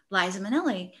thereafter, Liza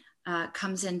Minnelli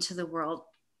comes into the world.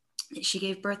 She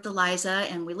gave birth to Liza,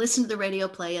 and we listened to the radio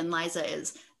play, and Liza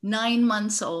is 9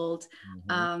 months old.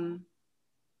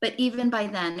 But even by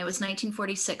then, it was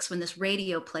 1946 when this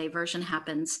radio play version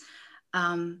happens.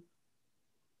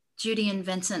 Judy and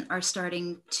Vincent are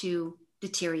starting to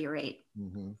deteriorate.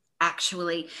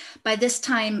 Actually, by this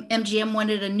time, MGM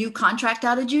wanted a new contract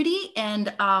out of Judy,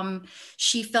 and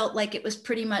she felt like it was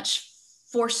pretty much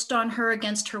forced on her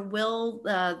against her will.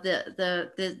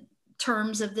 The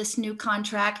terms of this new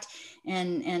contract,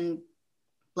 and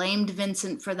blamed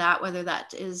Vincent for that, whether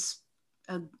that is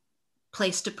a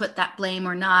place to put that blame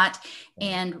or not,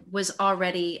 and was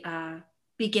already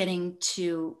beginning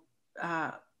to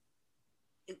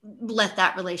let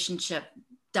that relationship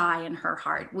die in her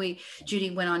heart.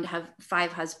 Judy went on to have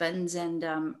 5 husbands,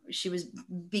 and she was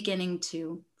beginning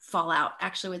to fall out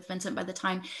actually with Vincent. By the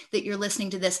time that you're listening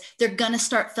to this, they're gonna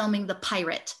start filming The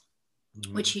Pirate,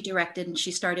 which he directed, and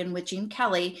she starred in with Gene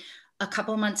Kelly a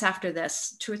couple months after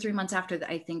this, 2 or 3 months after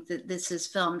I think that this is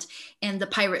filmed. And The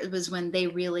Pirate was when they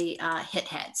really hit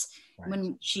heads. Right.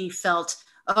 When she felt,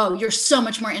 oh, you're so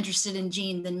much more interested in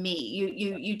Gene than me.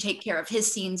 You take care of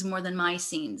his scenes more than my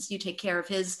scenes. You take care of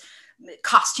his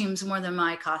costumes more than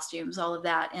my costumes, all of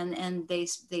that. And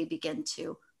they begin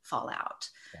to fall out.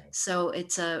 Right. So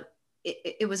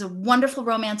it was a wonderful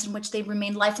romance in which they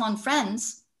remained lifelong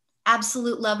friends.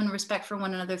 Absolute love and respect for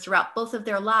one another throughout both of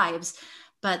their lives,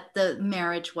 but the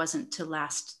marriage wasn't to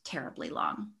last terribly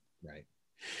long. Right.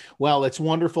 Well, it's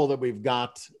wonderful that we've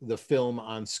got the film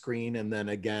on screen, and then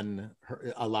again,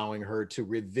 allowing her to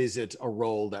revisit a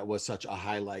role that was such a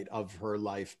highlight of her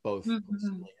life, both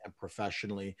personally and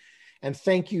professionally. And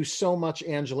thank you so much,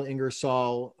 Angela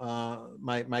Ingersoll,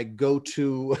 my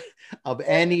go-to of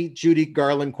any Judy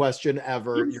Garland question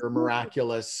ever. You're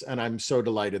miraculous, and I'm so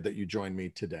delighted that you joined me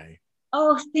today.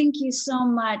 Oh, thank you so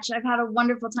much. I've had a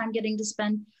wonderful time getting to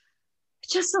spend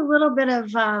just a little bit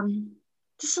of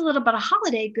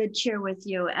holiday good cheer with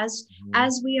you.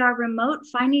 As we are remote,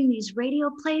 finding these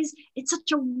radio plays, it's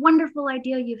such a wonderful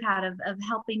idea you've had of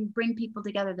helping bring people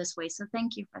together this way. So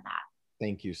thank you for that.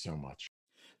 Thank you so much.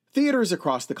 Theaters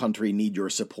across the country need your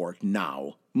support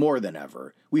now, more than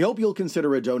ever. We hope you'll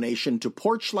consider a donation to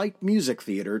Porchlight Music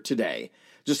Theater today.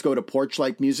 Just go to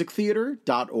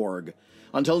porchlightmusictheater.org.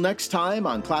 Until next time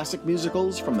on Classic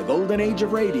Musicals from the Golden Age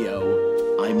of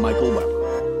Radio, I'm Michael Weber.